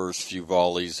after the first few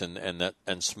volleys and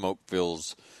smoke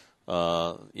fills,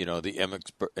 the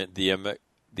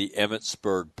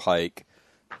Emmetsburg Pike,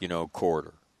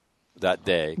 corridor that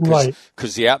day. Right.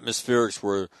 Because the atmospherics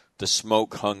were the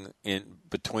smoke hung in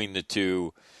between the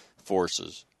two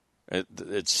forces.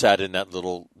 It sat in that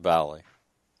little valley.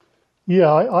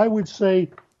 Yeah, I would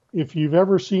say if you've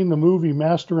ever seen the movie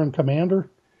Master and Commander,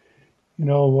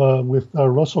 with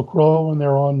Russell Crowe and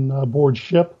they're on board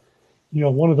ship,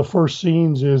 one of the first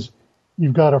scenes is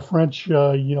you've got a French,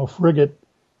 frigate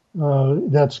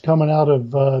that's coming out of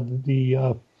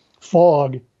the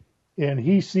fog, and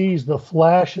he sees the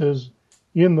flashes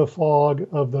in the fog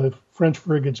of the French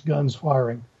frigate's guns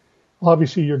firing.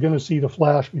 Obviously, you're going to see the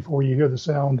flash before you hear the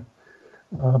sound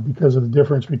because of the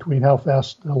difference between how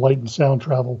fast light and sound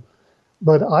travel.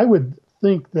 But I would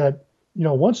think that,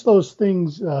 once those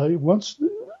things, once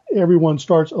everyone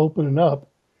starts opening up,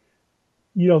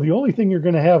 the only thing you're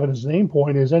going to have as an aim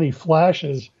point is any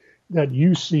flashes that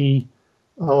you see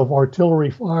of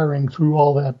artillery firing through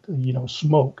all that,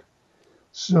 smoke.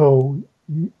 So,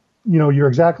 you're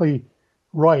exactly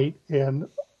right. And,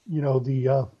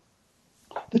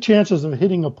 the chances of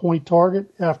hitting a point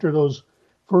target after those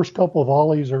first couple of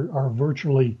volleys are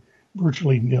virtually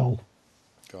nil.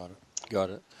 Got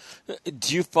it.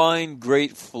 Do you find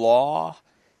great flaw?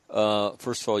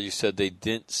 First of all, you said they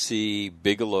didn't see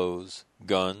Bigelow's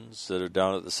guns that are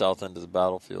down at the south end of the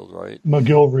battlefield, right?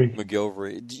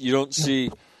 McGillivray. You don't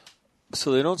see,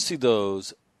 so they don't see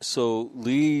those. So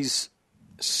Lee's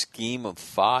scheme of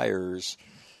fires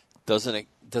doesn't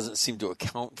seem to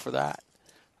account for that.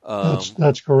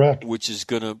 That's correct. Which is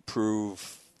going to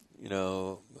prove,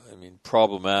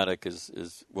 problematic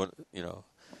is what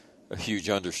a huge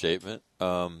understatement.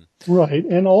 Right.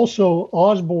 And also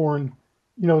Osborne,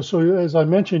 so as I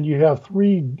mentioned, you have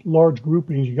three large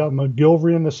groupings. You got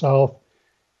McGilvery in the south.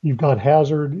 You've got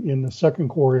Hazard in the Second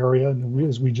Corps area. And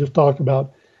as we just talked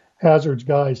about, Hazard's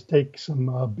guys take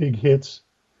some big hits.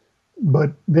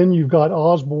 But then you've got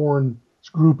Osborne's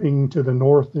grouping to the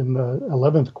north in the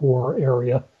 11th Corps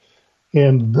area.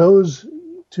 And those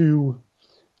two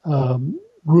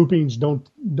groupings don't,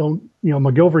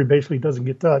 McGilvery basically doesn't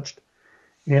get touched.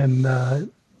 And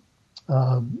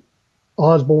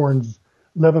Osborne's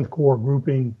 11th Corps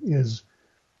grouping is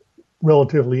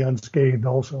relatively unscathed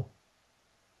also.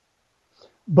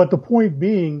 But the point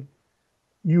being,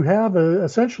 you have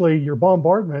essentially your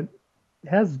bombardment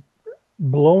has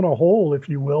blown a hole, if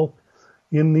you will,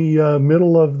 in the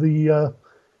middle of the,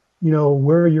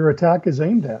 where your attack is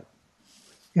aimed at.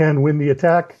 And when the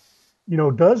attack,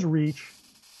 does reach,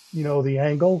 the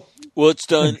angle. Well, it's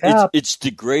done. It's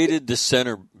degraded the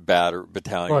center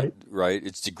battalion, right?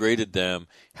 It's degraded them.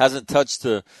 Hasn't touched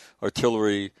the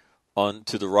artillery on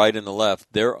to the right and the left.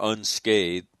 They're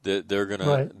unscathed. They're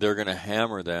gonna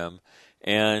hammer them,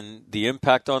 and the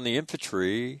impact on the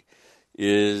infantry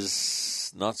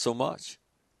is not so much.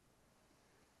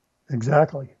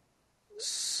 Exactly.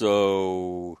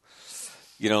 So,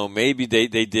 maybe they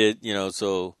did,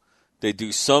 so they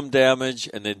do some damage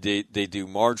and then they do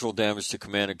marginal damage to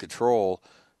command and control,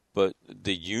 but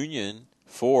the Union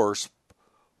force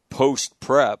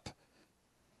post-prep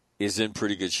is in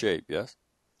pretty good shape, yes?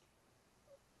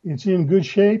 It's in good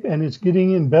shape, and it's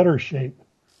getting in better shape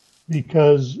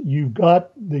because you've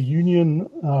got the Union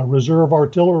reserve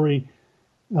artillery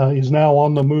is now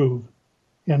on the move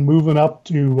and moving up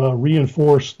to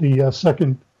reinforce the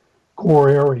Second Corps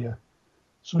area.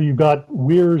 So you've got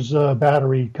Weir's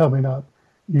battery coming up.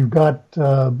 You've got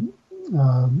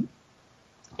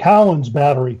Cowan's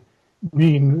battery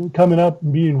coming up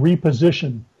and being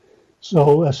repositioned.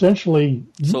 So essentially,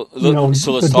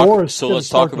 let's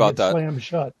talk about that. Slammed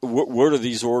shut. Where do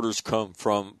these orders come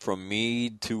from? From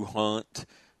Meade to Hunt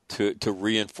to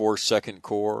reinforce Second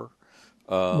Corps?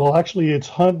 Well, actually, it's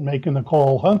Hunt making the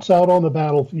call. Hunt's out on the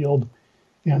battlefield,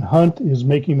 and Hunt is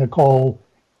making the call.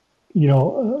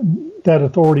 That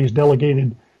authority is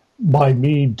delegated by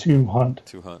Meade to Hunt.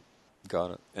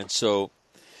 Got it. And so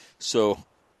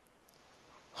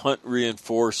Hunt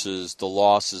reinforces the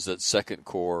losses that Second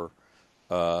Corps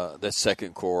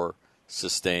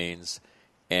sustains,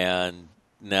 and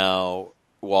now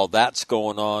while that's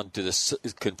going on, do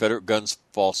the Confederate guns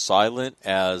fall silent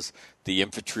as the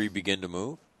infantry begin to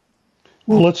move?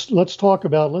 Well, let's talk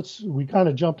about we kind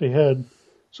of jumped ahead,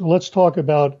 so let's talk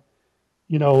about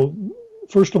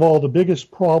first of all, the biggest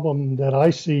problem that I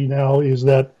see now is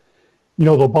that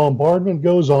the bombardment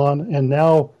goes on, and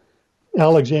now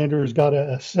Alexander's got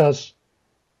to assess,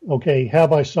 okay,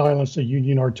 have I silenced the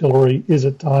Union artillery? Is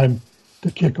it time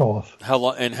to kick off?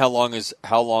 How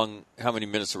many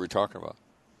minutes are we talking about?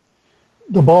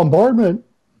 The bombardment,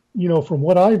 from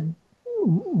what I've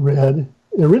read,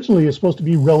 originally is supposed to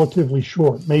be relatively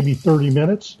short, maybe 30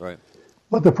 minutes. Right.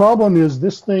 But the problem is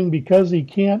this thing, because he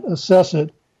can't assess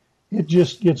it, it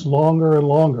just gets longer and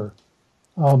longer.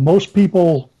 Most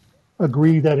people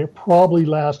agree that it probably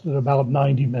lasted about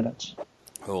 90 minutes.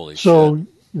 Holy shit. So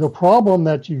the problem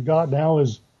that you've got now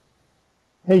is,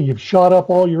 hey, you've shot up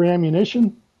all your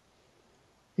ammunition,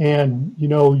 and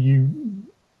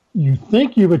you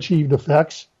think you've achieved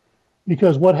effects,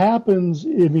 because what happens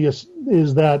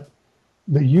is that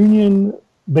the Union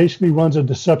basically runs a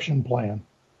deception plan.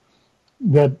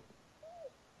 That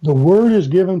the word is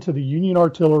given to the Union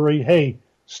artillery, hey,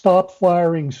 stop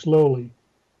firing slowly.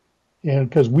 And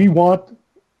because we want,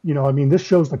 this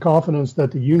shows the confidence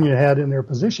that the Union had in their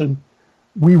position.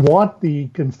 We want the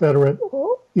Confederate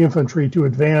infantry to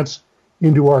advance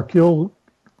into our kill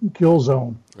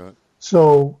zone. Right.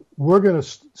 So we're going to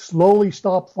slowly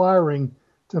stop firing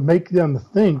to make them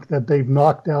think that they've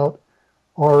knocked out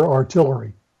our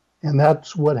artillery. And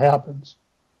that's what happens.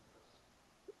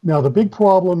 Now, the big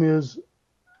problem is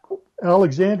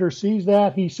Alexander sees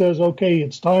that. He says, okay,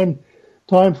 it's time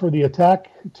for the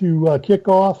attack to kick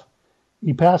off.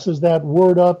 He passes that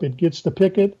word up. It gets to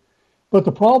Pickett. But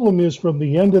the problem is, from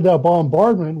the end of that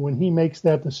bombardment, when he makes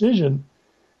that decision,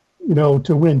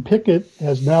 to win, Pickett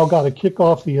has now got to kick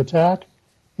off the attack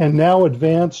and now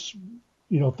advance,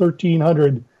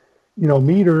 1,300,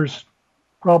 meters,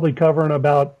 probably covering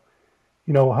about,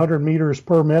 100 meters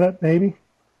per minute, maybe,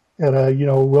 at a,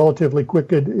 relatively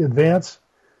quick advance.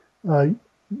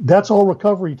 That's all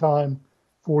recovery time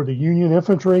for the Union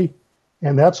infantry,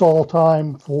 and that's all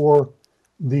time for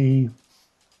the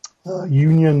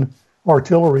Union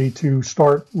artillery to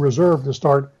start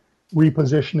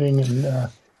repositioning and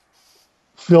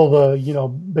fill the,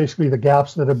 basically the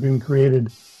gaps that have been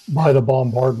created by the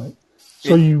bombardment.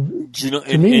 So do you know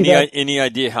any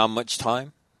idea how much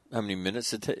time, how many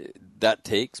minutes that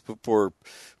takes for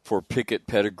Pickett,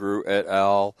 Pettigrew et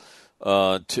al.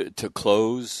 To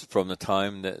close from the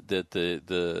time that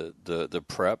the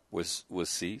prep was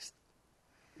ceased?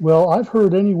 Well, I've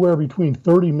heard anywhere between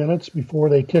 30 minutes before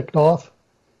they kicked off,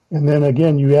 and then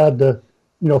again you add the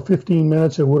 15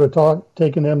 minutes it would have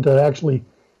taken them to actually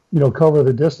cover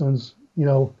the distance.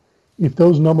 If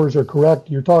those numbers are correct,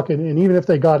 you're talking, and even if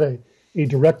they got a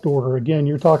direct order, again,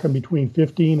 you're talking between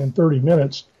 15 and 30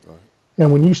 minutes. Right.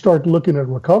 And when you start looking at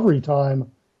recovery time,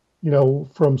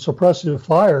 from suppressive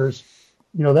fires,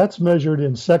 that's measured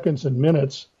in seconds and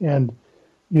minutes. And,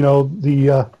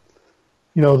 the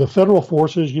federal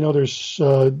forces, there's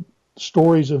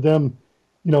stories of them,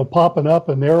 popping up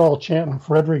and they're all chanting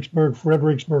Fredericksburg,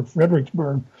 Fredericksburg,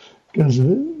 Fredericksburg, because,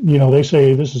 they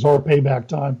say this is our payback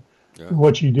time for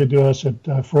what you did to us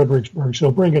at Fredericksburg.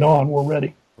 So bring it on. We're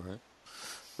ready.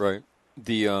 Right.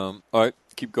 All right,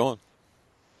 keep going.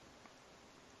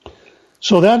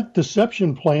 So that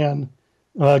deception plan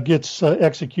gets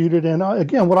executed. And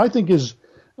again, what I think is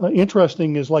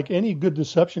interesting is, like any good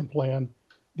deception plan,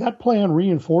 that plan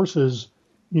reinforces,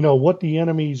 what the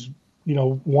enemies,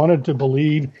 wanted to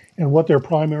believe and what their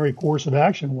primary course of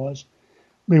action was.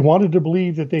 They wanted to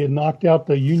believe that they had knocked out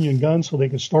the Union guns so they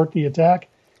could start the attack.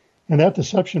 And that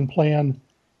deception plan,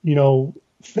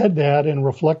 fed that and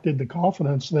reflected the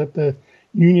confidence that the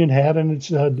Union had in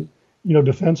its,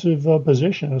 defensive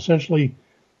position, essentially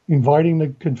inviting the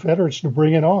Confederates to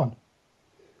bring it on.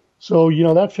 So,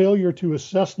 that failure to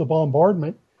assess the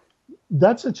bombardment,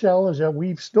 that's a challenge that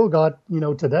we've still got,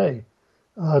 today.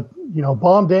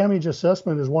 Bomb damage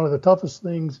assessment is one of the toughest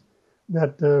things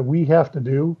that we have to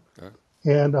do. Okay.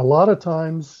 And a lot of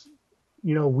times,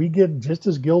 we get just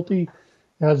as guilty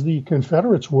as the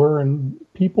Confederates were, and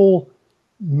people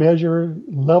measure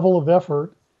level of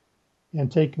effort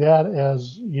and take that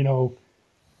as,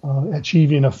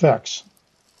 achieving effects.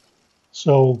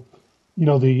 So,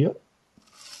 the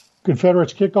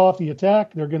Confederates kick off the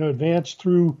attack. They're going to advance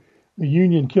through the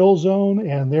Union kill zone,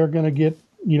 and they're going to get,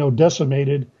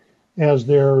 decimated as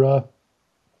they're,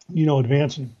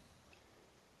 advancing.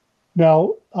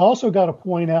 Now, I also got to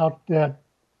point out that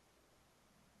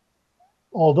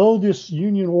although this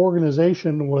Union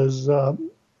organization was,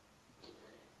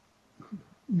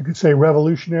 you could say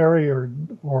revolutionary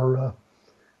or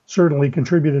certainly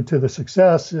contributed to the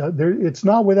success, it's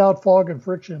not without fog and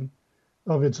friction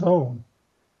of its own.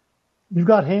 You've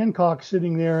got Hancock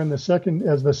sitting there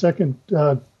as the second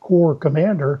Corps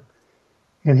commander,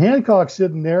 and Hancock's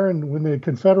sitting there, and when the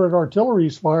Confederate artillery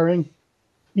is firing,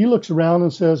 he looks around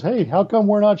and says, "Hey, how come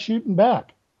we're not shooting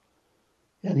back?"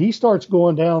 And he starts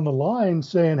going down the line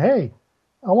saying, "Hey,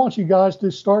 I want you guys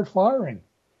to start firing."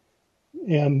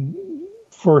 And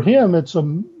for him, it's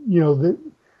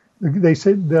they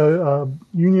said the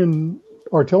Union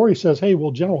artillery says, "Hey,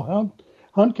 well, General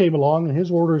Hunt came along, and his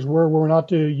orders were not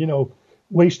to,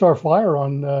 waste our fire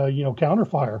on,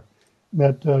 counterfire.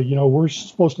 That, we're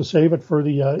supposed to save it for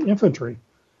the infantry."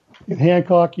 And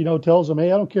Hancock, tells them,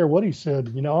 "Hey, I don't care what he said.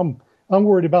 I'm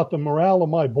worried about the morale of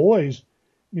my boys,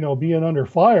 being under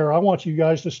fire. I want you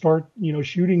guys to start,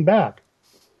 shooting back."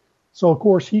 So, of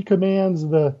course, he commands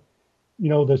the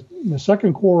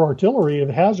Second Corps artillery of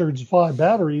Hazard's 5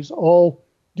 batteries all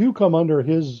do come under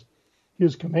his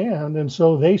command, and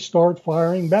so they start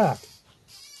firing back.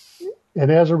 And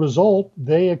as a result,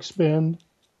 they expend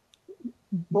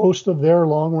most of their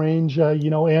long-range,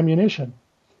 ammunition.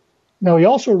 Now, he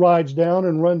also rides down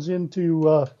and runs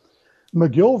into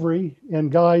McGilvery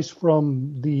and guys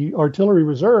from the artillery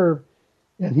reserve,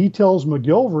 and he tells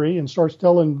McGilvery and starts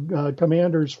telling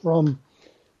commanders from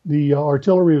the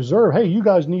artillery reserve, "Hey, you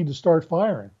guys need to start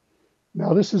firing."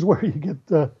 Now, this is where you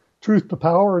get truth to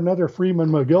power. Another Freeman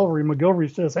McGilvery. McGilvery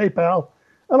says, "Hey, pal,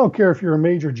 I don't care if you're a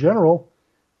major general.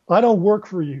 I don't work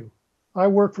for you. I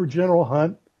work for General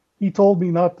Hunt. He told me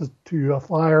not to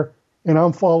fire, and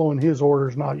I'm following his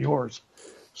orders, not yours."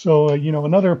 So,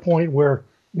 another point where,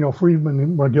 Freeman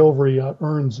and McGilvery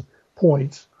earns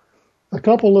points. A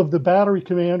couple of the battery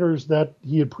commanders that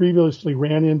he had previously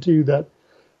ran into that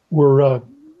were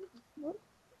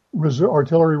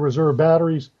artillery reserve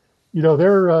batteries,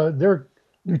 they're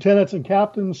lieutenants and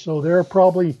captains, so they're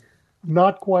probably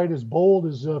not quite as bold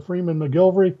as Freeman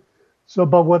McGilvery. So,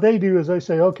 but what they do is they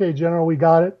say, "Okay, General, we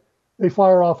got it." They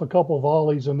fire off a couple of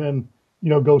volleys and then,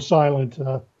 go silent,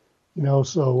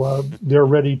 so they're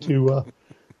ready to,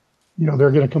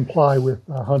 they're going to comply with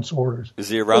Hunt's orders. Is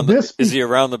he around Is he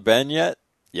around the bend yet?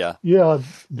 Yeah. Yeah,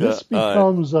 this Yeah,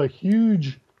 becomes a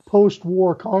huge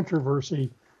post-war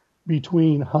controversy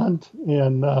between Hunt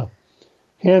and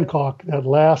Hancock that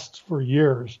lasts for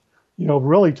years,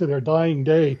 really to their dying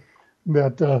day.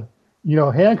 That,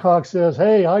 Hancock says,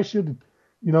 hey, I should,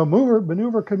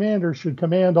 maneuver commander should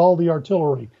command all the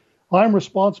artillery. I'm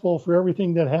responsible for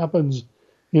everything that happens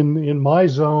in my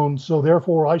zone, so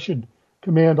therefore I should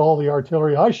command all the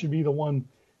artillery. I should be the one,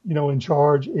 in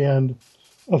charge. And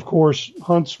of course,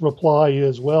 Hunt's reply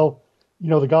is, well,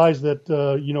 the guys that,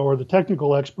 are the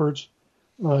technical experts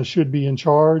should be in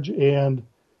charge. And,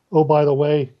 oh, by the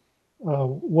way,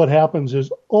 what happens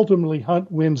is ultimately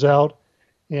Hunt wins out.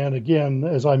 And again,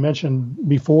 as I mentioned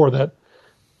before, that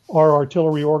our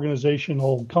artillery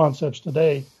organizational concepts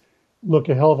today look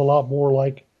a hell of a lot more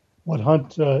like what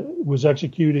Hunt was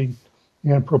executing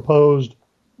and proposed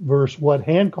versus what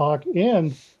Hancock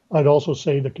and I'd also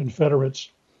say the Confederates,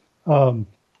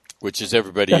 which is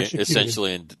everybody executed.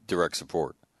 Essentially in direct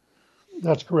support.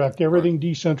 That's correct. Everything right.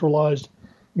 Decentralized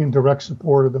in direct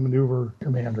support of the maneuver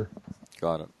commander.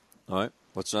 Got it. All right.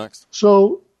 What's next?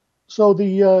 So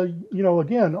the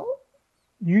again,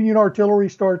 Union artillery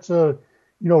starts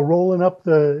rolling up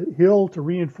the hill to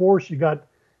reinforce. You got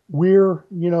Weir,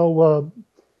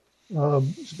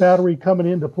 battery coming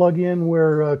in to plug in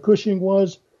where Cushing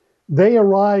was. They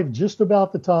arrive just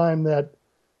about the time that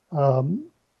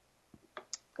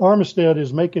Armistead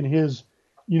is making his,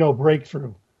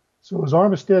 breakthrough. So as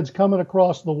Armistead's coming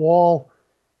across the wall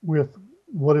with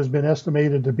what has been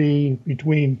estimated to be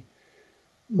between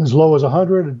as low as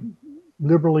 100,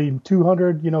 liberally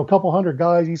 200, a couple hundred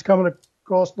guys, he's coming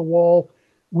across the wall.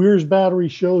 Weir's battery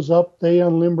shows up, they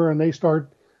unlimber, and they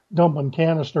start dumping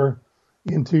canister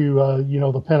into,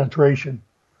 the penetration.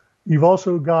 You've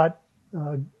also got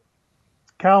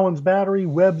Cowan's battery,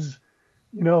 Webb's,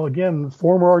 again,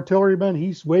 former artilleryman,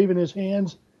 he's waving his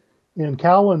hands, and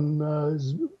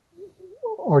Cowan's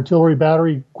artillery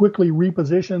battery quickly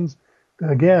repositions to,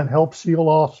 again, help seal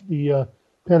off the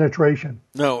penetration.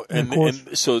 No, and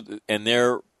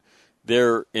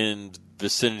they're in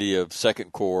vicinity of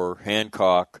Second Corps,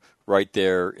 Hancock, right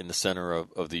there in the center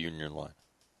of the Union line.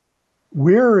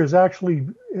 Weir has actually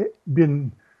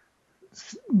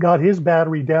got his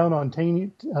battery down on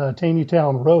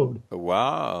Taneytown Road.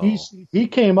 Wow. He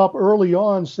came up early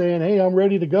on saying, hey, I'm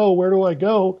ready to go. Where do I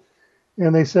go?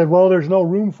 And they said, well, there's no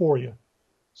room for you.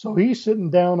 So he's sitting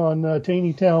down on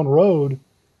Taneytown Road,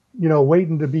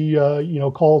 waiting to be,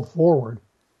 called forward.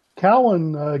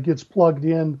 Cowan gets plugged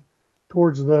in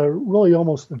towards really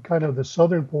almost the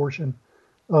southern portion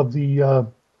of the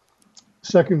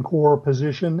Second Corps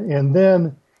position. And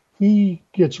then he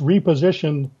gets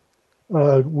repositioned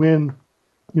when,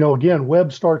 again,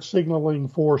 Webb starts signaling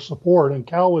for support, and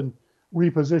Cowan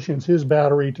repositions his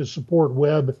battery to support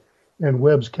Webb and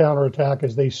Webb's counterattack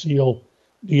as they seal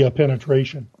the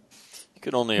penetration. You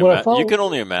can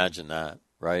only imagine that,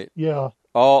 right? Yeah.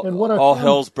 All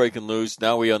hell's breaking loose.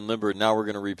 Now we unlimber. Now we're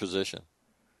going to reposition.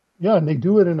 Yeah, and they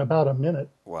do it in about a minute.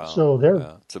 Wow. So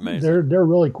it's amazing. They're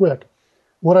really quick.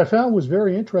 What I found was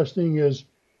very interesting is,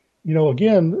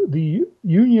 again, the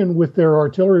Union with their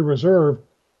artillery reserve,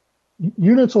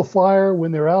 units will fire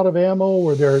when they're out of ammo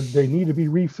or they need to be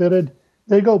refitted.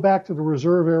 They go back to the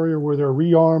reserve area where they're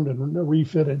rearmed and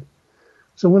refitted.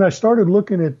 So when I started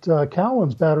looking at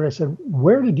Cowan's battery, I said,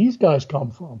 where did these guys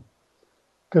come from?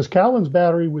 Because Cowan's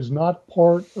battery was not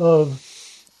part of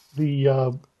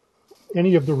the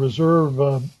any of the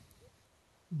reserve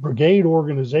brigade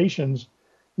organizations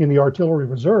in the artillery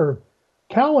reserve.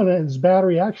 Cowan and his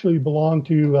battery actually belonged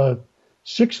to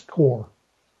 6th Corps,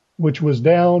 which was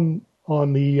down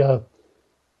on the,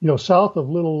 south of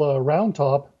Little Round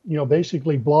Top,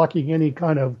 basically blocking any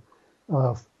kind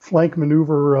of flank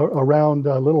maneuver around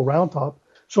Little Round Top.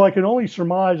 So I can only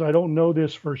surmise, I don't know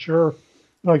this for sure,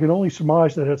 but I can only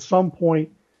surmise that at some point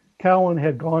Cowan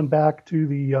had gone back to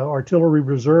the artillery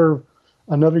reserve.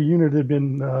 Another unit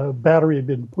battery had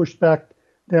been pushed back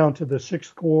down to the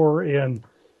 6th Corps, and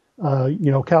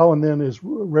Cowan then is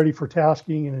ready for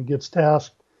tasking and gets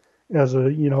tasked as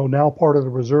now part of the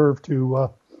reserve to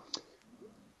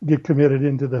get committed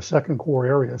into the 2nd Corps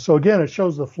area. So again, it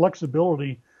shows the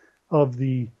flexibility of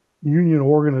the Union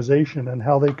organization and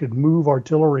how they could move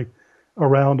artillery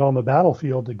around on the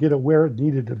battlefield to get it where it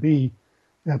needed to be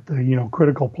at the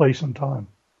critical place and time.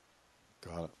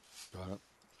 Got it.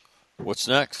 What's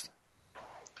next?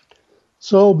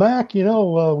 So, Mac,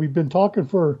 we've been talking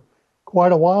for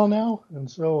quite a while now, and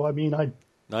so, I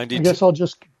guess I'll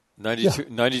just...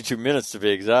 92 minutes to be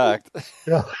exact.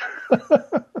 Yeah.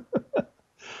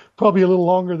 Probably a little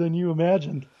longer than you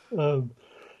imagined.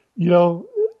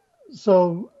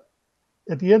 So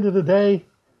at the end of the day,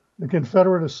 the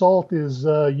Confederate assault is,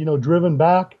 driven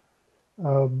back.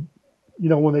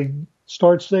 When they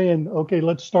start saying, okay,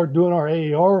 let's start doing our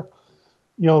AAR,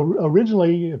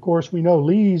 originally, of course, we know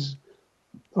Lee's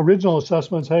original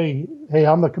assessments, hey,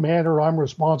 I'm the commander, I'm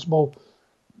responsible.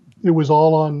 It was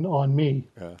all on me.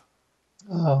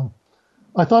 Yeah.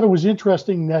 I thought it was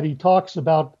interesting that he talks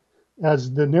about,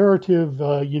 as the narrative,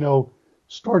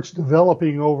 starts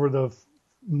developing over the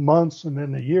months and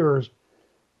then the years,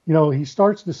 he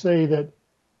starts to say that,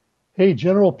 hey,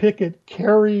 General Pickett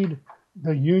carried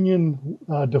the Union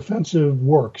defensive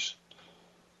works.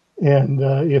 And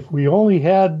if we only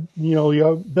had,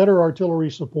 better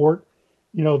artillery support,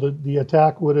 the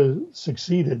attack would have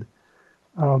succeeded.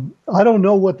 I don't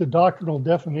know what the doctrinal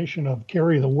definition of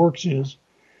carry the works is,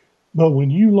 but when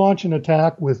you launch an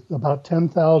attack with about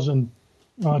 10,000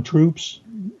 troops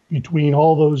between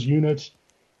all those units,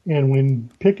 and when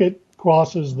Pickett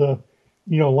crosses the,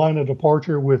 line of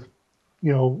departure with,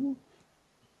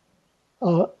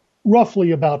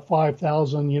 roughly about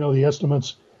 5,000, the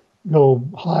estimates go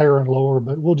higher and lower,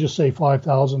 but we'll just say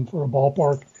 5,000 for a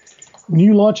ballpark. When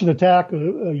you launch an attack,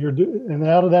 and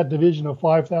out of that division of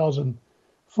 5,000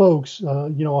 folks,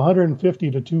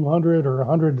 150 to 200 or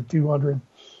 100 to 200,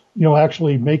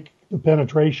 actually make the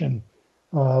penetration.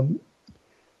 I'm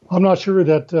not sure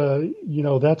that,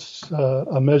 that's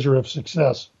a measure of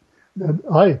success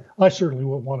that I certainly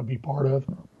would want to be part of.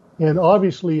 And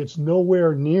obviously it's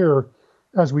nowhere near,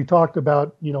 as we talked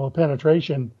about, a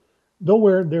penetration,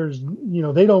 nowhere there's,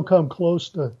 they don't come close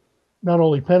to not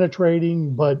only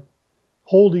penetrating, but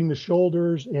holding the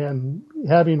shoulders and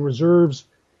having reserves,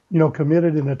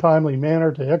 committed in a timely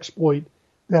manner to exploit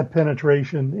that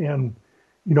penetration and,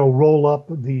 roll up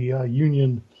the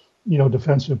Union,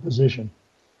 defensive position.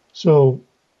 So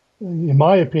in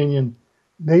my opinion,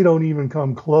 they don't even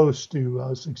come close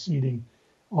to succeeding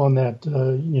on that,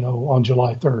 on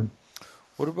July 3rd.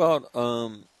 What about,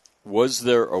 was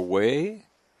there a way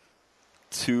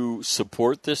to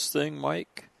support this thing,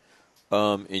 Mike,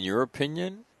 in your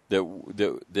opinion, that would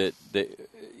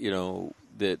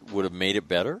have made it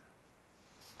better?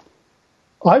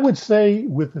 I would say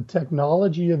with the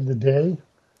technology of the day,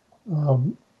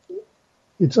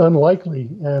 it's unlikely.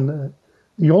 And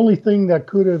the only thing that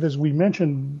could have, as we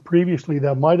mentioned previously,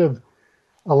 that might have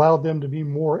allowed them to be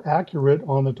more accurate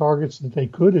on the targets that they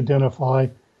could identify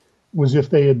was if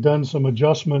they had done some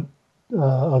adjustment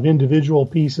of individual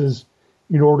pieces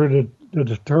in order to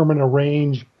determine a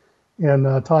range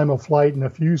and time of flight and a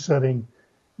fuse setting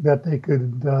that they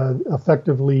could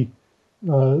effectively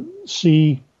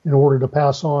see in order to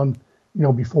pass on,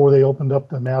 before they opened up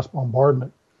the mass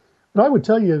bombardment. But I would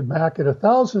tell you, Mac, at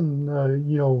 1,000,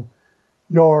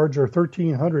 yards or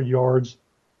 1,300 yards,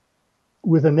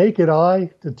 with a naked eye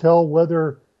to tell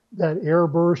whether that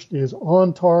airburst is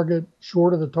on target,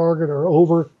 short of the target, or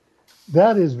over,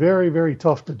 that is very, very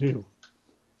tough to do.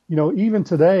 Even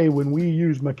today, when we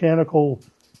use mechanical,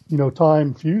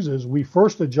 time fuses, we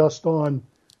first adjust on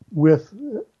with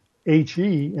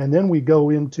HE, and then we go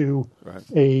into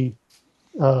a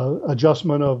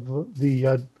adjustment of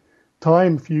the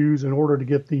time fuse in order to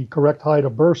get the correct height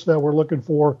of burst that we're looking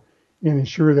for and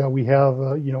ensure that we have,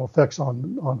 effects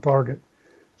on target.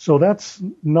 So that's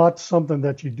not something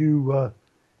that you do,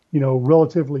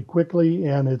 relatively quickly.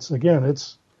 And it's,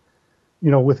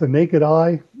 with a naked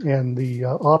eye and the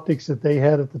optics that they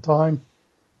had at the time,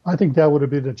 I think that would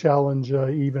have been a challenge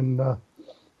even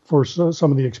for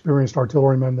some of the experienced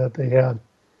artillerymen that they had.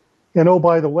 And oh,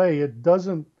 by the way, it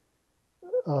doesn't,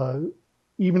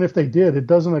 even if they did, it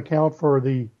doesn't account for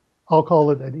I'll call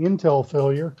it an intel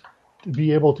failure to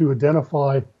be able to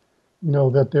identify,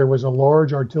 that there was a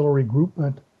large artillery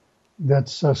groupment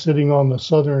that's sitting on the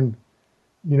southern,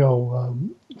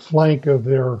 flank of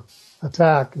their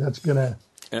attack that's going to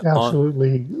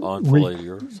absolutely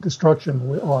wreak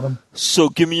destruction on them. So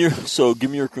give me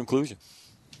your conclusion.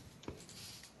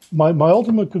 My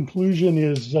ultimate conclusion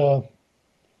is that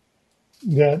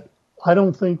I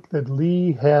don't think that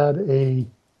Lee had a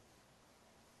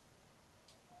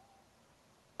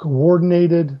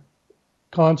coordinated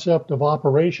concept of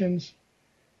operations.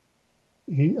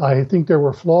 I think there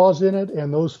were flaws in it,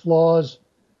 and those flaws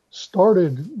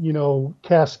started,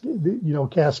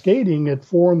 cascading at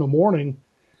 4 a.m.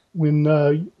 when,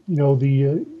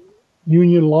 the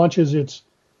Union launches its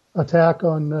attack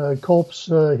on Culp's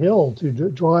Hill to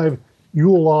drive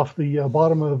Ewell off the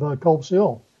bottom of Culp's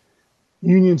Hill.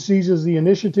 Union seizes the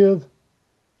initiative,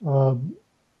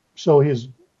 so his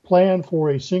plan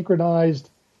for a synchronized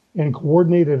and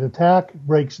coordinated attack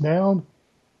breaks down.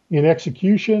 In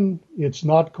execution, it's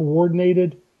not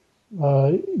coordinated.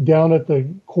 down at the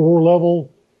corps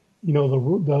level,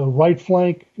 the right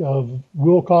flank of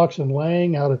Wilcox and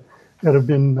Lang that have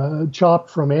been chopped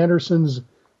from Anderson's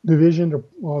division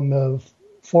on the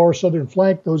far southern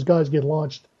flank. Those guys get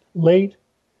launched late.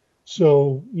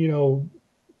 So,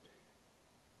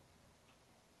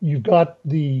 you've got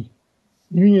the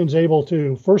Unions able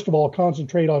to, first of all,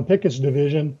 concentrate on Pickett's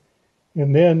division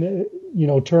and then,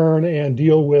 turn and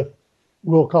deal with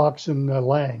Wilcox and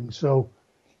Lang. So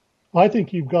I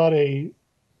think you've got a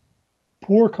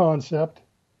poor concept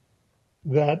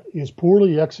that is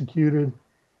poorly executed.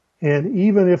 And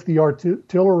even if the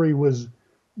artillery was,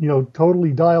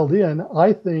 totally dialed in,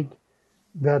 I think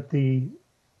that the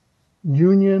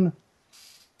Union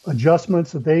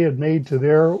adjustments that they had made to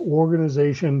their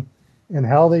organization and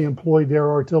how they employed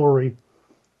their artillery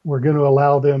were going to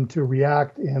allow them to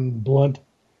react and blunt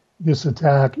this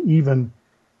attack, even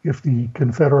if the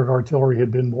Confederate artillery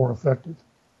had been more effective.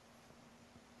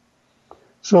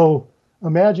 So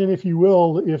imagine, if you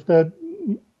will, if that,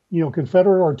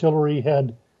 Confederate artillery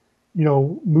had,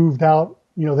 moved out,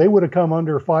 they would have come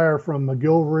under fire from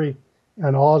McGilvery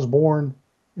and Osborne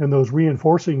and those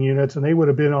reinforcing units, and they would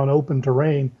have been on open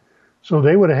terrain. So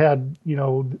they would have had,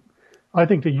 I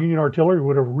think the Union artillery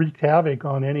would have wreaked havoc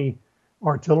on any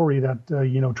artillery that,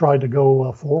 tried to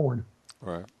go forward.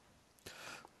 Right.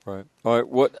 All right.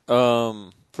 What?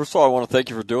 First of all, I want to thank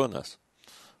you for doing this.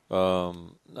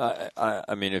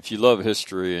 I mean, if you love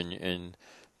history and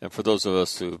for those of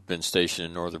us who've been stationed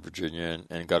in Northern Virginia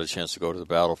and got a chance to go to the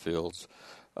battlefields,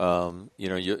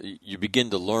 you begin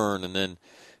to learn. And then,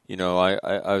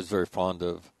 I was very fond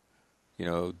of,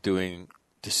 doing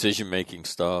decision-making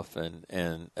stuff.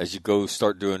 And as you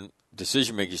start doing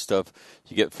decision-making stuff,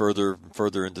 you get further and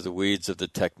further into the weeds of the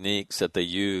techniques that they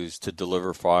use to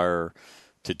deliver fire,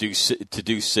 to do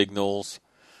signals,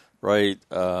 right?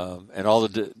 And all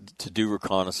to do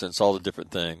reconnaissance, all the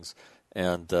different things.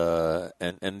 And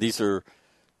these are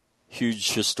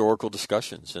huge historical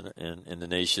discussions in the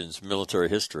nation's military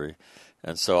history.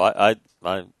 And so I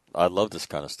love this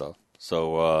kind of stuff.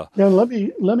 So let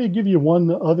me give you one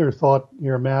other thought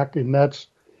here, Mac, and that's,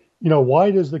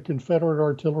 why does the Confederate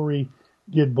artillery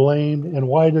get blamed, and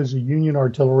why does the Union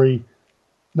artillery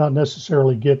not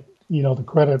necessarily get the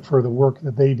credit for the work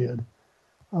that they did?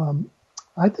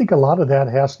 I think a lot of that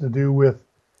has to do with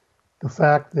the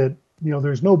fact that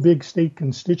there's no big state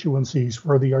constituencies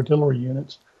for the artillery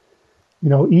units.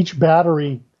 Each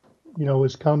battery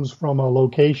comes from a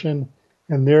location,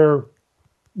 and they're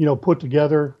put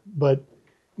together, but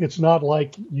it's not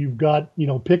like you've got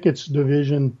Pickett's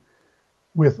division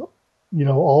with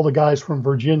all the guys from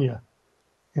Virginia.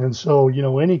 And so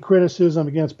any criticism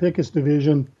against Pickett's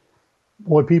division,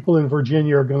 boy, people in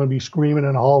Virginia are going to be screaming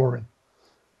and hollering.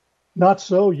 Not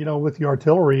so, with the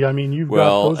artillery. I mean,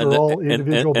 those are all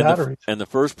individual batteries. And the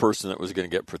first person that was going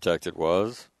to get protected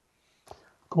was,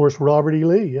 of course, Robert E.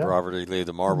 Lee. Yeah, Robert E. Lee,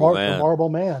 the Marble Man. The Marble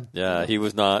Man. Yeah, he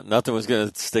was not. Nothing was going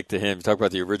to stick to him. You talk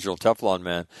about the original Teflon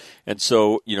Man, and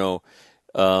so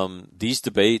these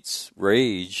debates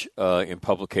rage in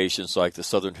publications like the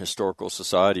Southern Historical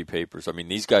Society papers. I mean,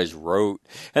 these guys wrote,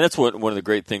 and that's one of the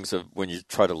great things of when you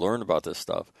try to learn about this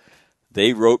stuff.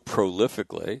 They wrote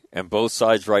prolifically, and both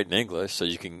sides write in English, so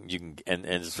you can and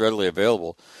it's readily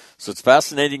available. So it's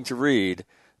fascinating to read.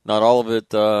 Not all of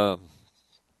it on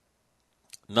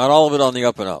the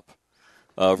up and up.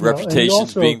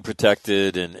 Reputations being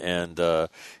protected and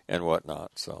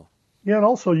whatnot. So yeah, and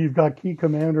also you've got key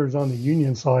commanders on the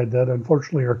Union side that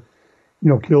unfortunately are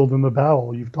killed in the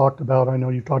battle. I know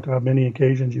you've talked about many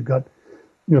occasions. You've got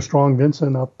Strong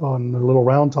Vincent up on the Little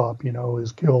Round Top,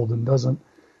 is killed and doesn't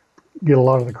get a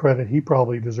lot of the credit he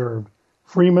probably deserved.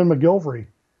 Freeman McGilvery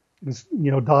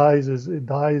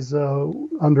dies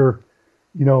under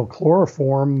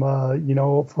chloroform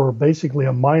for basically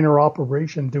a minor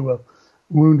operation to a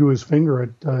wound to his finger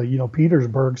at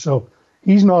Petersburg. So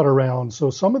he's not around.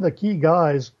 So some of the key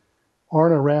guys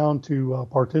aren't around to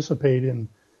participate in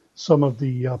some of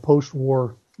the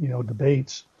post-war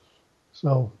debates.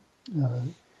 So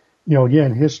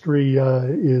again, history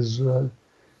is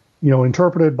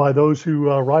interpreted by those who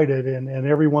write it, and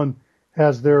everyone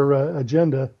has their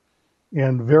agenda,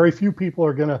 and very few people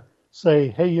are going to say,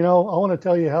 hey, I want to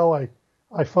tell you how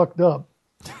I fucked up.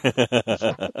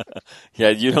 Yeah,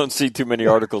 you don't see too many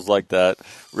articles like that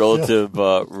relative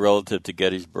to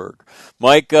Gettysburg.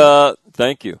 Mike,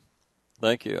 thank you.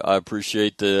 I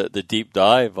appreciate the deep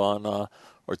dive on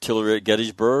artillery at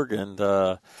Gettysburg, and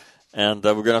we're going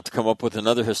to have to come up with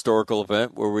another historical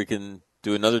event where we can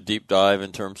do another deep dive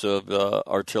in terms of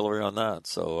artillery on that.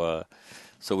 So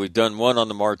So we've done one on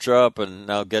the march up, and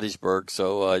now Gettysburg.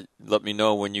 So let me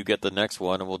know when you get the next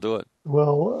one, and we'll do it.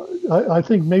 Well, I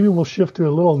think maybe we'll shift to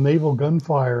a little naval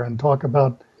gunfire and talk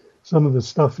about some of the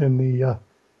stuff in the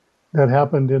that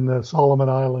happened in the Solomon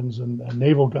Islands and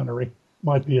naval gunnery.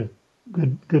 Might be a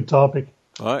good topic.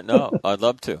 All right, no, I'd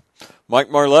love to. Mike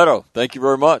Marletto, thank you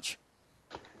very much.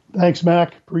 Thanks,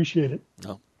 Mac. Appreciate it.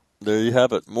 No, there you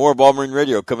have it. More of All Marine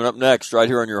Radio coming up next, right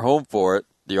here on your home for it,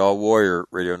 the All Warrior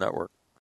Radio Network.